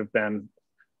probably should have been,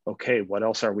 okay, what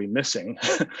else are we missing?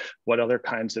 What other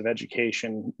kinds of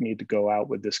education need to go out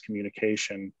with this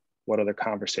communication? What other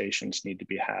conversations need to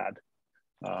be had?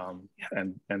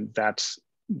 And that's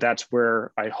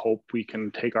where I hope we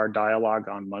can take our dialogue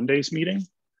on Monday's meeting.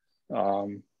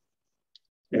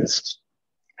 Is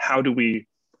how do we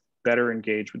better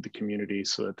engage with the community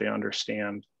so that they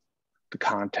understand the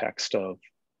context of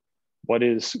what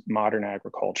is modern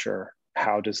agriculture,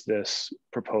 how does this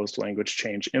proposed language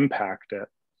change impact it,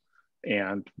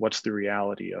 and what's the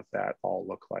reality of that all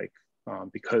look like?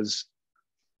 Because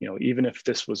even if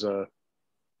this was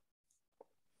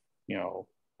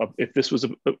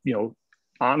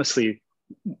honestly,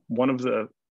 one of the,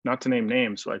 not to name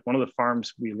names, like one of the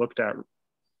farms we looked at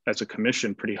as a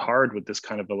commission pretty hard with this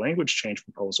kind of a language change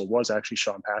proposal was actually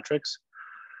Sean Patrick's,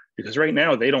 because right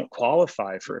now they don't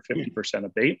qualify for a 50%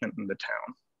 abatement in the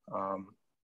town,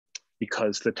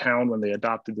 because the town, when they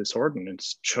adopted this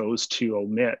ordinance, chose to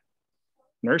omit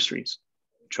nurseries,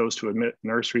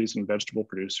 and vegetable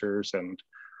producers, and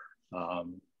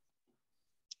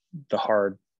the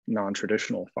hard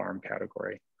non-traditional farm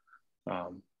category.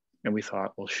 And we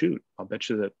thought, well, shoot, I'll bet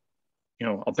you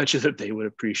that they would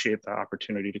appreciate the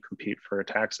opportunity to compete for a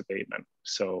tax abatement.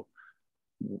 So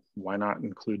why not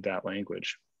include that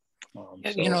language?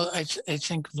 I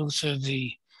think, Luther,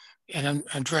 and I'm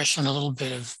addressing a little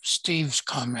bit of Steve's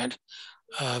comment.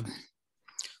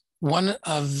 One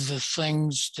of the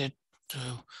things that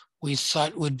we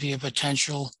thought would be a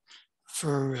potential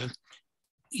for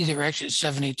either Exit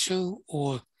 72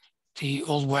 or the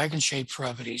old wagon shape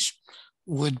properties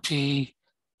would be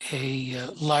a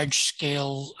large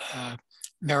scale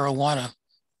marijuana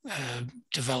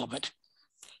development.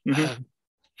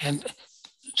 And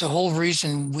the whole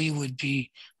reason we would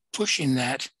be pushing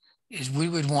that is we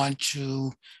would want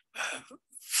to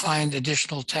find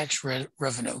additional tax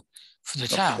revenue for the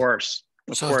town. Of course,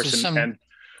 So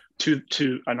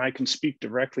and I can speak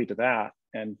directly to that,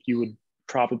 and you would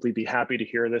probably be happy to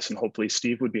hear this, and hopefully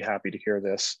Steve would be happy to hear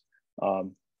this.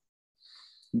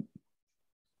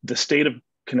 The state of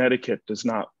Connecticut does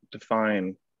not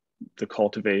define the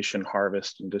cultivation,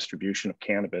 harvest, and distribution of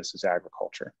cannabis as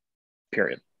agriculture,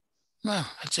 period. Oh,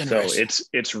 that's interesting. So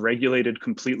it's regulated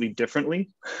completely differently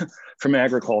from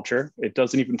agriculture. It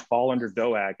doesn't even fall under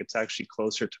DOAG. It's actually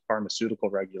closer to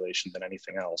pharmaceutical regulation than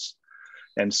anything else.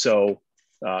 And so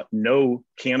no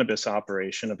cannabis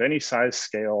operation of any size,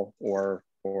 scale, or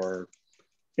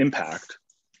impact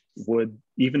would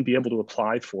even be able to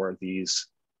apply for these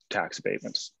tax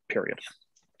abatements, period.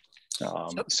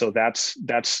 So that's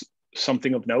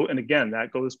something of note. And again,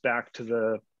 that goes back to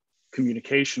the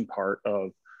communication part of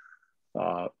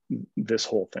this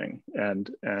whole thing. And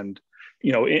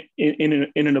you know,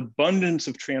 in an abundance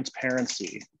of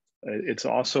transparency, it's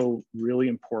also really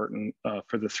important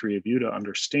for the three of you to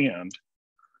understand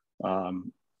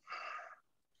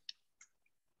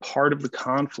part of the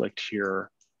conflict here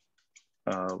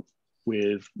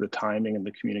with the timing and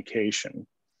the communication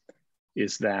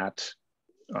is that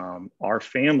our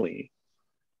family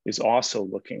is also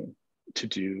looking to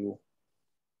do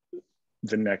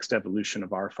the next evolution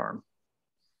of our farm.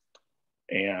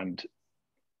 And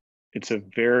it's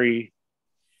we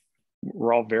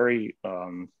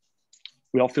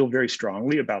all feel very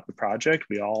strongly about the project.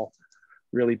 We all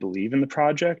really believe in the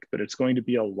project, but it's going to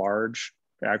be a large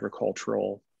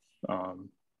agricultural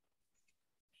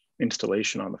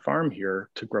installation on the farm here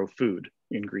to grow food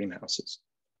in greenhouses.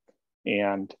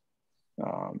 And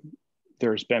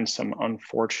there's been some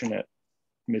unfortunate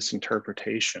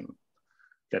misinterpretation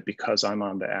that because I'm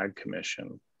on the Ag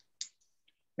Commission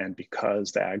and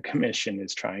because the Ag Commission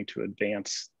is trying to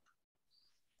advance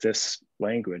this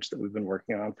language that we've been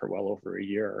working on for well over a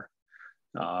year,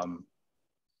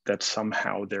 that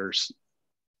somehow there's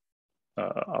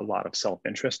a lot of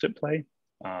self-interest at play.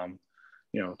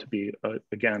 You know, to be,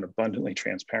 again, abundantly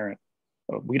transparent,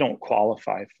 we don't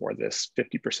qualify for this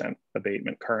 50%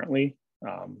 abatement currently.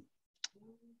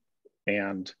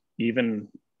 And even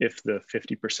if the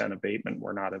 50% abatement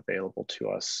were not available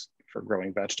to us for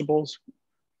growing vegetables,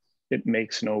 it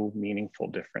makes no meaningful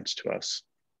difference to us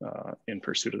in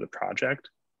pursuit of the project.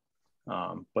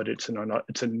 But it's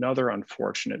another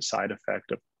unfortunate side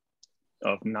effect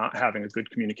of not having a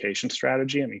good communication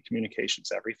strategy. I mean,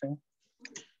 communication's everything.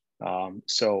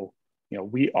 So, you know,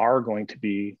 we are going to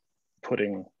be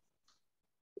putting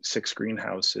 6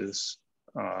 greenhouses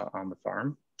on the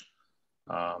farm.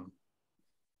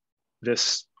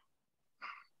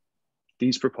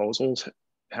 These proposals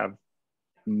have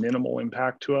minimal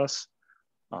impact to us.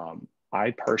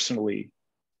 I personally,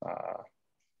 I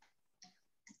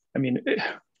mean,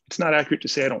 it's not accurate to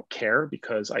say I don't care,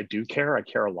 because I do care. I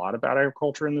care a lot about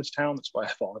agriculture in this town. That's why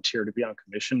I volunteer to be on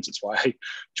commissions. It's why I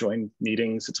join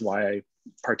meetings. It's why I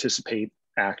participate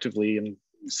actively in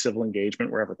civil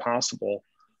engagement wherever possible.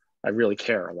 I really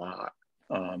care a lot.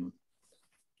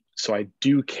 So I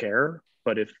do care,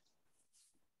 but if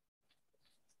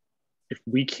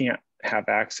we can't have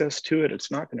access to it, it's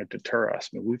not going to deter us.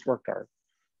 I mean, we've worked our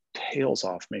tails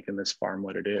off making this farm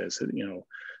what it is. You know,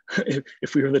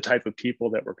 if we were the type of people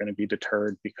that were going to be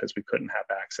deterred because we couldn't have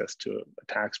access to a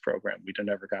tax program, we'd have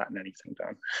never gotten anything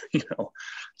done. You know,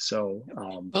 so.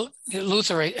 Well,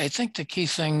 Luther, I think the key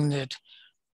thing that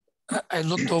I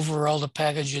looked over all the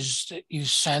packages that you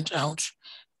sent out,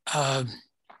 and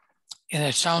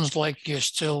it sounds like you're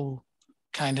still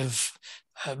kind of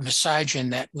massaging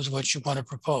that with what you want to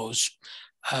propose.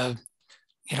 You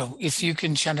know, if you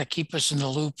can kind of keep us in the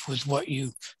loop with what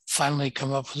you finally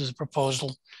come up with as a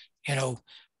proposal, you know,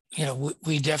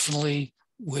 we definitely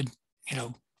would, you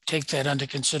know, take that under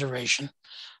consideration.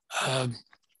 And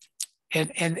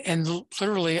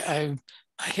literally, I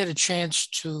had a chance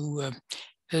to.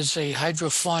 There's a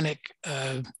hydroponic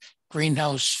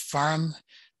greenhouse farm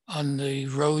on the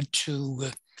road to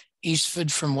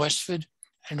Eastford from Westford.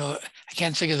 I know I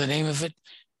can't think of the name of it,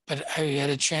 but I had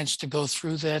a chance to go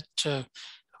through that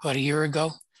about a year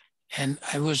ago, and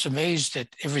I was amazed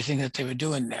at everything that they were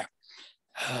doing there.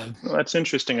 Well, that's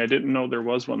interesting. I didn't know there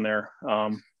was one there.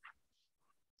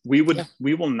 We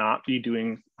will not be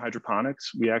doing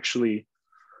hydroponics. We actually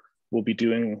will be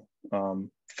doing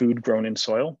food grown in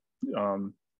soil,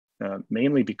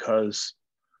 mainly because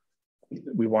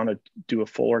we want to do a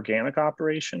full organic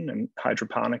operation, and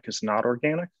hydroponic is not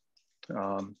organic.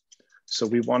 So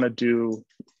we want to do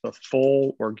a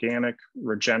full organic,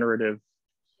 regenerative,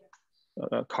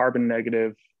 carbon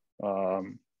negative,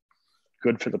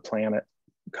 good for the planet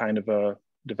kind of a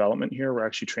development here. We're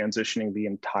actually transitioning the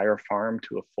entire farm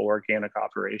to a full organic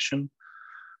operation.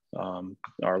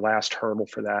 Our last hurdle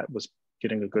for that was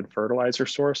getting a good fertilizer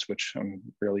source, which I'm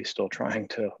really still trying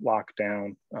to lock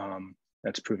down.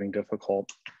 That's proving difficult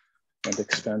and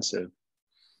expensive.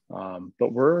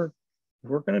 But we're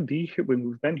going to be here.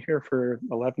 We've been here for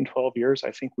 11, 12 years.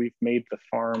 I think we've made the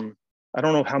farm. I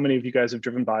don't know how many of you guys have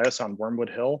driven by us on Wormwood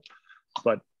Hill,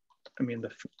 but I mean,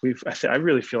 I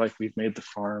really feel like we've made the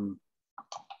farm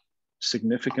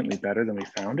significantly better than we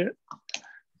found it.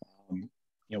 You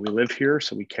know, we live here,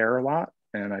 so we care a lot,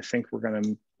 and I think we're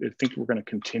going to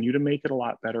continue to make it a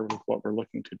lot better with what we're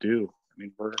looking to do. I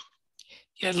mean,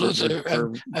 yeah,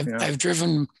 Luther, I've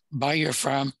driven by your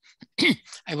farm.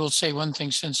 I will say one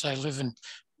thing, since I live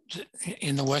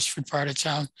in the western part of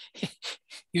town,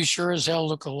 you sure as hell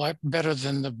look a lot better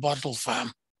than the Bottle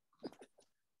farm.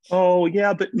 Oh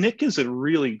yeah, but Nick is a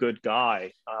really good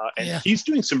guy, and yeah, he's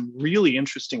doing some really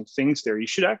interesting things there. You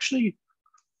should actually,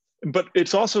 but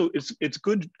it's also it's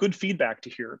good feedback to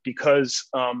hear, because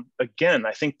again,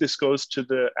 I think this goes to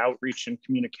the outreach and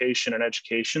communication and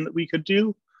education that we could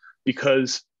do,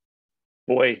 because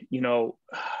boy, you know,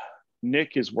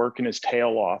 Nick is working his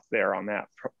tail off there on that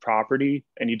property,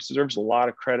 and he deserves a lot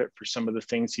of credit for some of the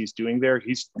things he's doing there.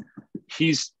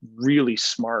 He's really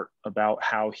smart about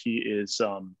how he is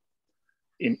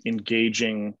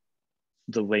engaging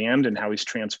the land and how he's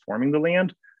transforming the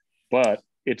land. But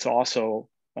it's also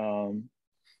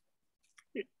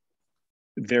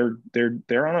they're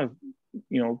on a,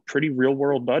 you know, pretty real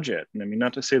world budget. And I mean,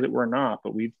 not to say that we're not,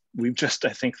 but we've just, I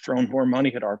think, thrown more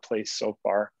money at our place so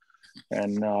far.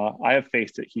 And I have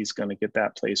faith that he's going to get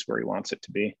that place where he wants it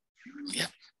to be. Yeah,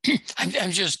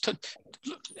 I'm just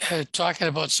talking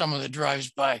about some of the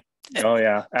drives by. Oh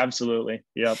yeah, absolutely.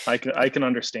 Yeah, I can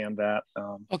understand that.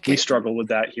 Okay. We struggle with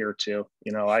that here too.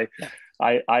 You know, I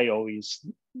always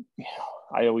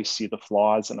see the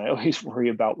flaws, and I always worry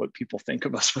about what people think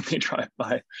of us when they drive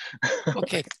by.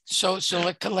 Okay, so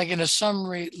like in a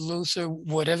summary, Luther,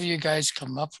 whatever you guys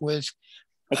come up with,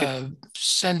 okay,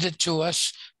 send it to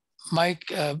us.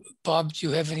 Mike, Bob, do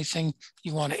you have anything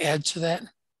you want to add to that?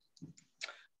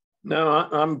 No,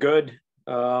 I'm good.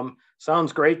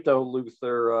 Sounds great though,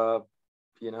 Luther.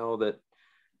 You know, that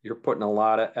you're putting a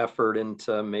lot of effort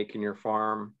into making your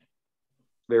farm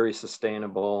very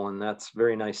sustainable, and that's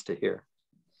very nice to hear.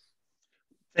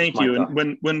 Thank you.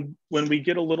 And when we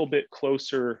get a little bit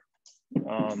closer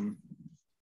to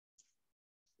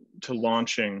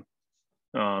launching,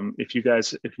 if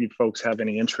you folks have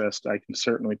any interest, I can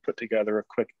certainly put together a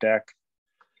quick deck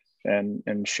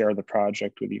and share the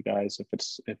project with you guys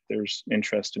if there's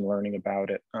interest in learning about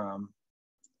it.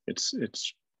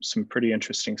 It's some pretty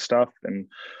interesting stuff. And,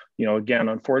 you know, again,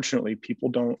 unfortunately, people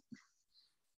don't,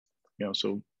 you know,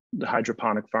 so the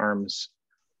hydroponic farms,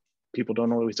 people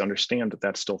don't always understand that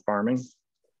that's still farming.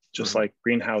 Just like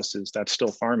greenhouses, that's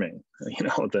still farming. You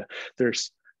know,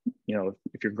 there's, you know,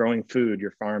 if you're growing food,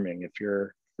 you're farming. If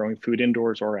you're growing food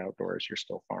indoors or outdoors, you're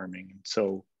still farming. And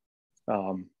so,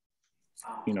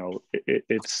 you know,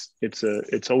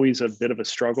 it's always a bit of a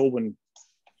struggle when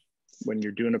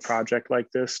you're doing a project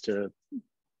like this to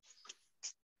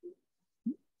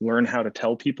learn how to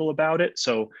tell people about it.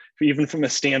 So even from a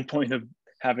standpoint of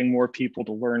having more people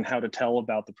to learn how to tell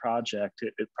about the project,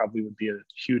 it probably would be a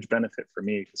huge benefit for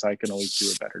me, because I can always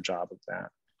do a better job of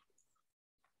that.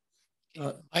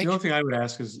 The only thing I would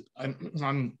ask is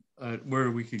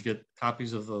where we could get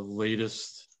copies of the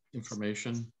latest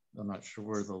information. I'm not sure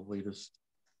where the latest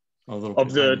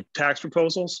of the tax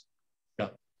proposals.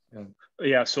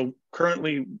 Yeah. So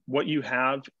currently, what you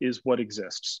have is what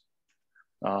exists.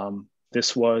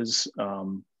 This was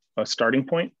a starting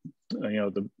point. You know,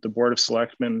 the Board of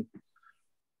Selectmen,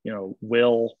 you know,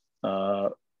 will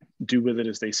do with it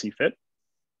as they see fit.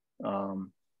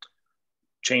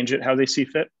 Change it how they see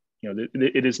fit. You know,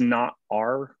 it is not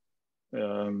our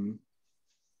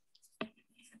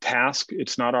task.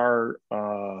 It's not our,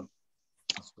 I'm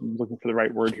looking for the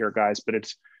right word here, guys, but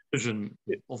it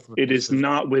is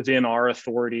not within our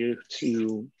authority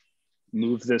to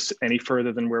move this any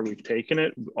further than where we've taken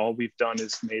it. All we've done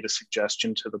is made a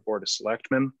suggestion to the Board of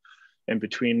Selectmen, and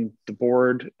between the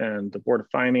board and the Board of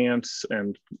Finance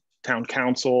and town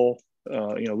council,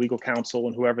 you know, legal counsel,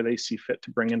 and whoever they see fit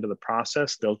to bring into the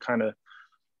process, they'll kind of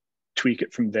tweak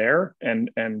it from there, and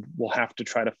we'll have to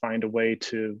try to find a way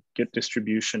to get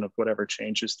distribution of whatever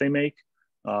changes they make.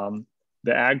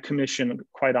 The Ag Commission,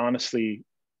 quite honestly,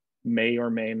 may or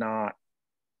may not.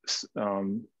 It's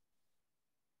going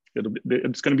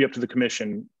to be up to the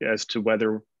commission as to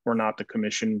whether or not the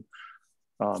commission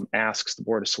asks the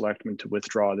Board of Selectmen to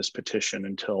withdraw this petition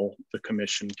until the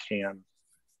commission can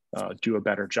do a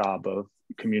better job of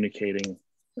communicating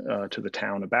to the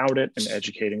town about it and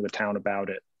educating the town about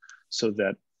it, so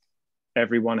that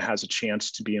everyone has a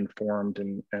chance to be informed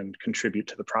and contribute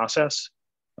to the process.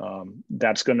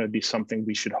 That's going to be something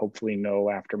we should hopefully know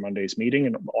after Monday's meeting,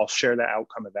 and I'll share the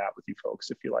outcome of that with you folks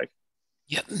if you like.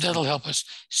 Yeah, that'll help us.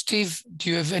 Steve, do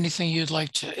you have anything you'd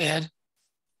like to add?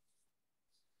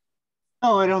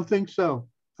 No, I don't think so.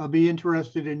 I'll be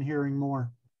interested in hearing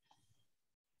more.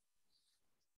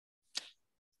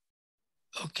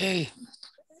 Okay.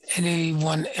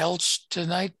 Anyone else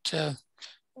tonight?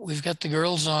 We've got the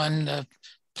girls on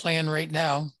playing right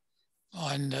now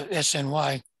on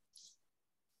SNY.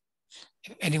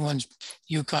 Anyone's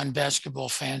UConn basketball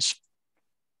fans?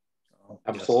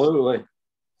 Absolutely.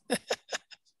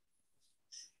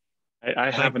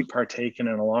 I haven't partaken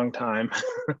in a long time.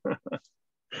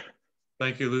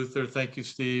 Thank you, Luther. Thank you,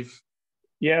 Steve.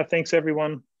 Yeah, thanks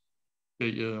everyone.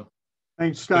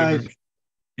 Thanks, guys.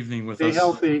 Evening with Stay us.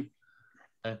 healthy.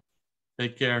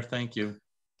 Take care. Thank you.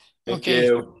 Thank Okay.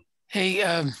 you. Hey,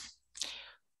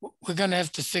 we're going to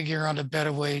have to figure out a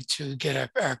better way to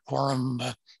get our quorum,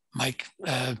 Mike.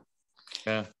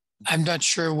 Yeah. I'm not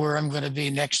sure where I'm going to be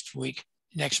next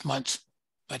month,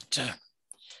 but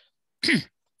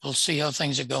we'll see how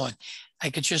things are going. I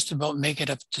could just about make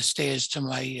it up the stairs to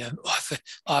my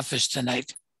office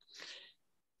tonight.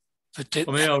 But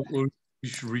we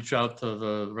should reach out to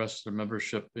the rest of the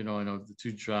membership. You know, I know the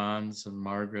two Johns and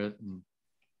Margaret, and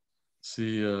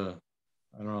see. I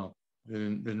don't know. They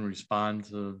didn't respond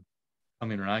to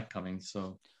coming or not coming.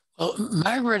 So. Well,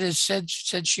 Margaret has said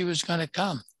she was going to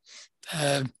come,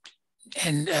 and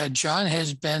John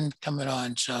has been coming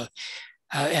on. So,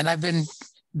 and I've been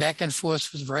back and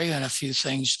forth with Ray on a few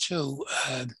things too.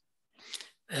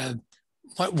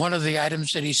 One of the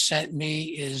items that he sent me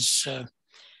is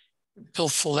Bill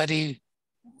Folletti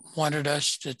wanted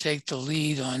us to take the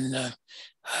lead on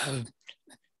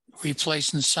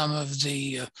replacing some of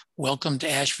the welcome to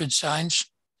Ashford signs.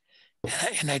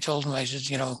 And I told him, I said,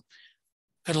 you know,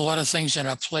 got a lot of things on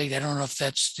our plate. I don't know if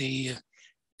that's the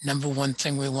number one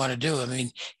thing we want to do. I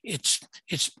mean, it's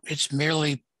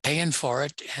merely paying for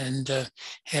it and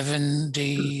having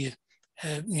the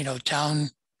town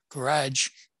garage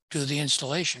do the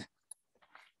installation.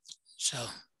 So,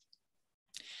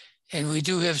 and we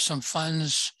do have some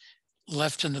funds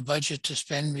left in the budget to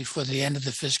spend before the end of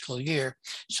the fiscal year.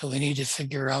 So we need to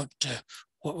figure out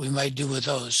what we might do with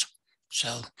those.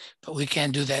 So, but we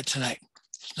can't do that tonight.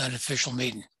 It's not an official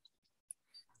meeting.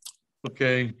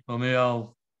 Okay, well, maybe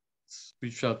I'll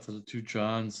reach out to the two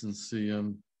Johns and see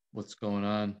what's going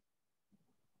on.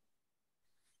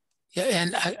 Yeah,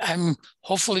 and I'm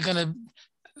hopefully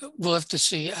we'll have to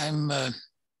see. I'm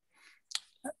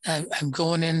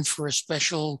going in for a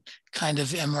special kind of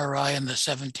MRI on the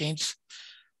 17th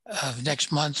of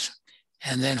next month.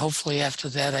 And then hopefully after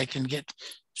that, I can get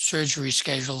surgery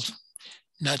scheduled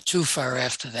not too far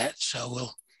after that. So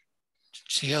we'll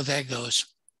see how that goes.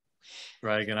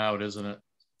 Dragging out, isn't it?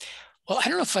 Well, I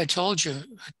don't know if I told you,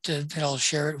 but I'll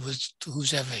share it with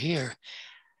who's ever here.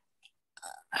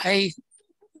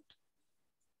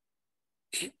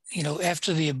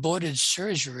 After the aborted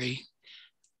surgery,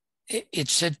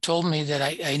 it told me that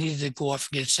I needed to go off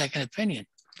and get a second opinion.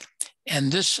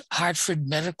 And this Hartford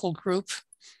Medical Group,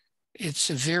 it's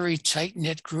a very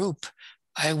tight-knit group.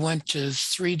 I went to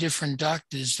 3 different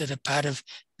doctors that are part of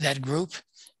that group,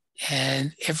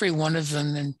 and every one of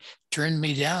them then turned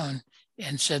me down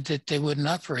and said that they wouldn't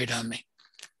operate on me.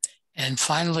 And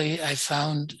finally, I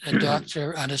found a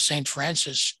doctor out of St.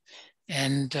 Francis,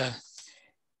 and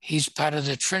he's part of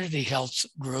the Trinity Health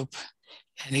group,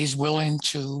 and he's willing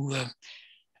to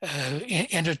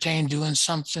entertain doing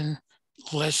something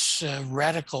less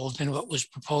radical than what was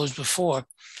proposed before,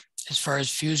 as far as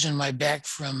fusing my back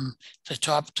from the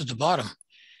top to the bottom.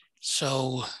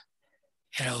 So,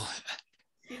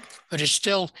 but it's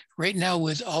still, right now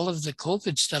with all of the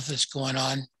COVID stuff that's going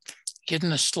on,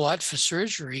 getting a slot for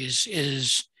surgery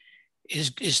is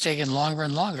taking longer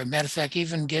and longer. Matter of fact,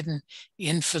 even getting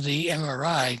in for the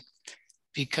MRI,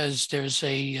 because there's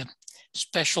a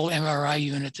special MRI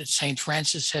unit that St.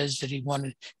 Francis has that he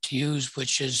wanted to use,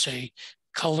 which is a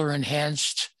color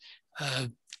enhanced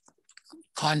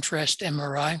contrast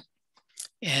MRI.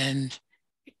 And,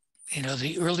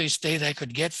 the earliest date I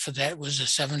could get for that was the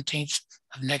 17th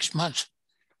of next month.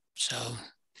 So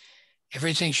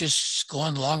everything's just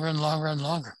going longer and longer and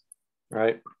longer.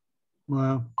 Right.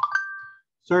 Wow.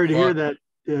 Sorry to hear that,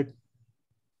 Dick.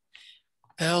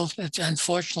 Well,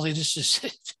 unfortunately, this is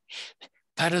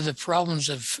part of the problems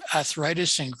of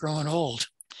arthritis and growing old.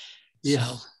 Yeah.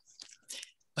 So,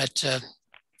 but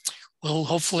we'll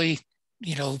hopefully,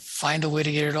 find a way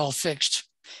to get it all fixed.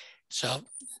 So,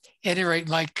 at any rate,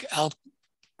 Mike, I'll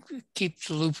keep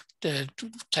the loop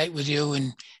tight with you,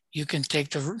 and you can take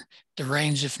the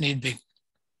reins if need be.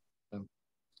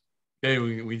 Okay,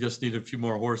 we just need a few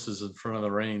more horses in front of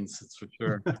the reins, that's for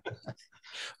sure.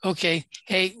 Okay.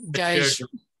 Hey, guys,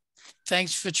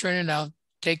 thanks for turning out.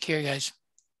 Take care, guys.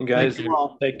 You guys, Thank you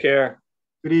all. take care.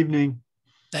 Good evening.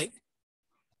 Night.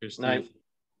 Here's Night. Steve.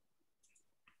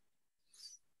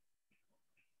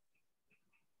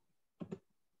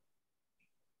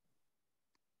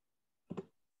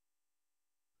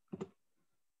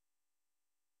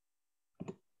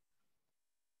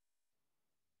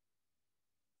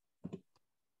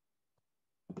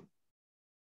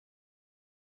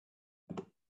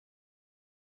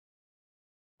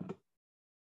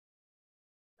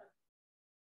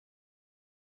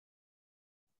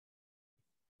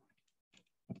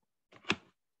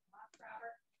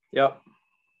 Yep.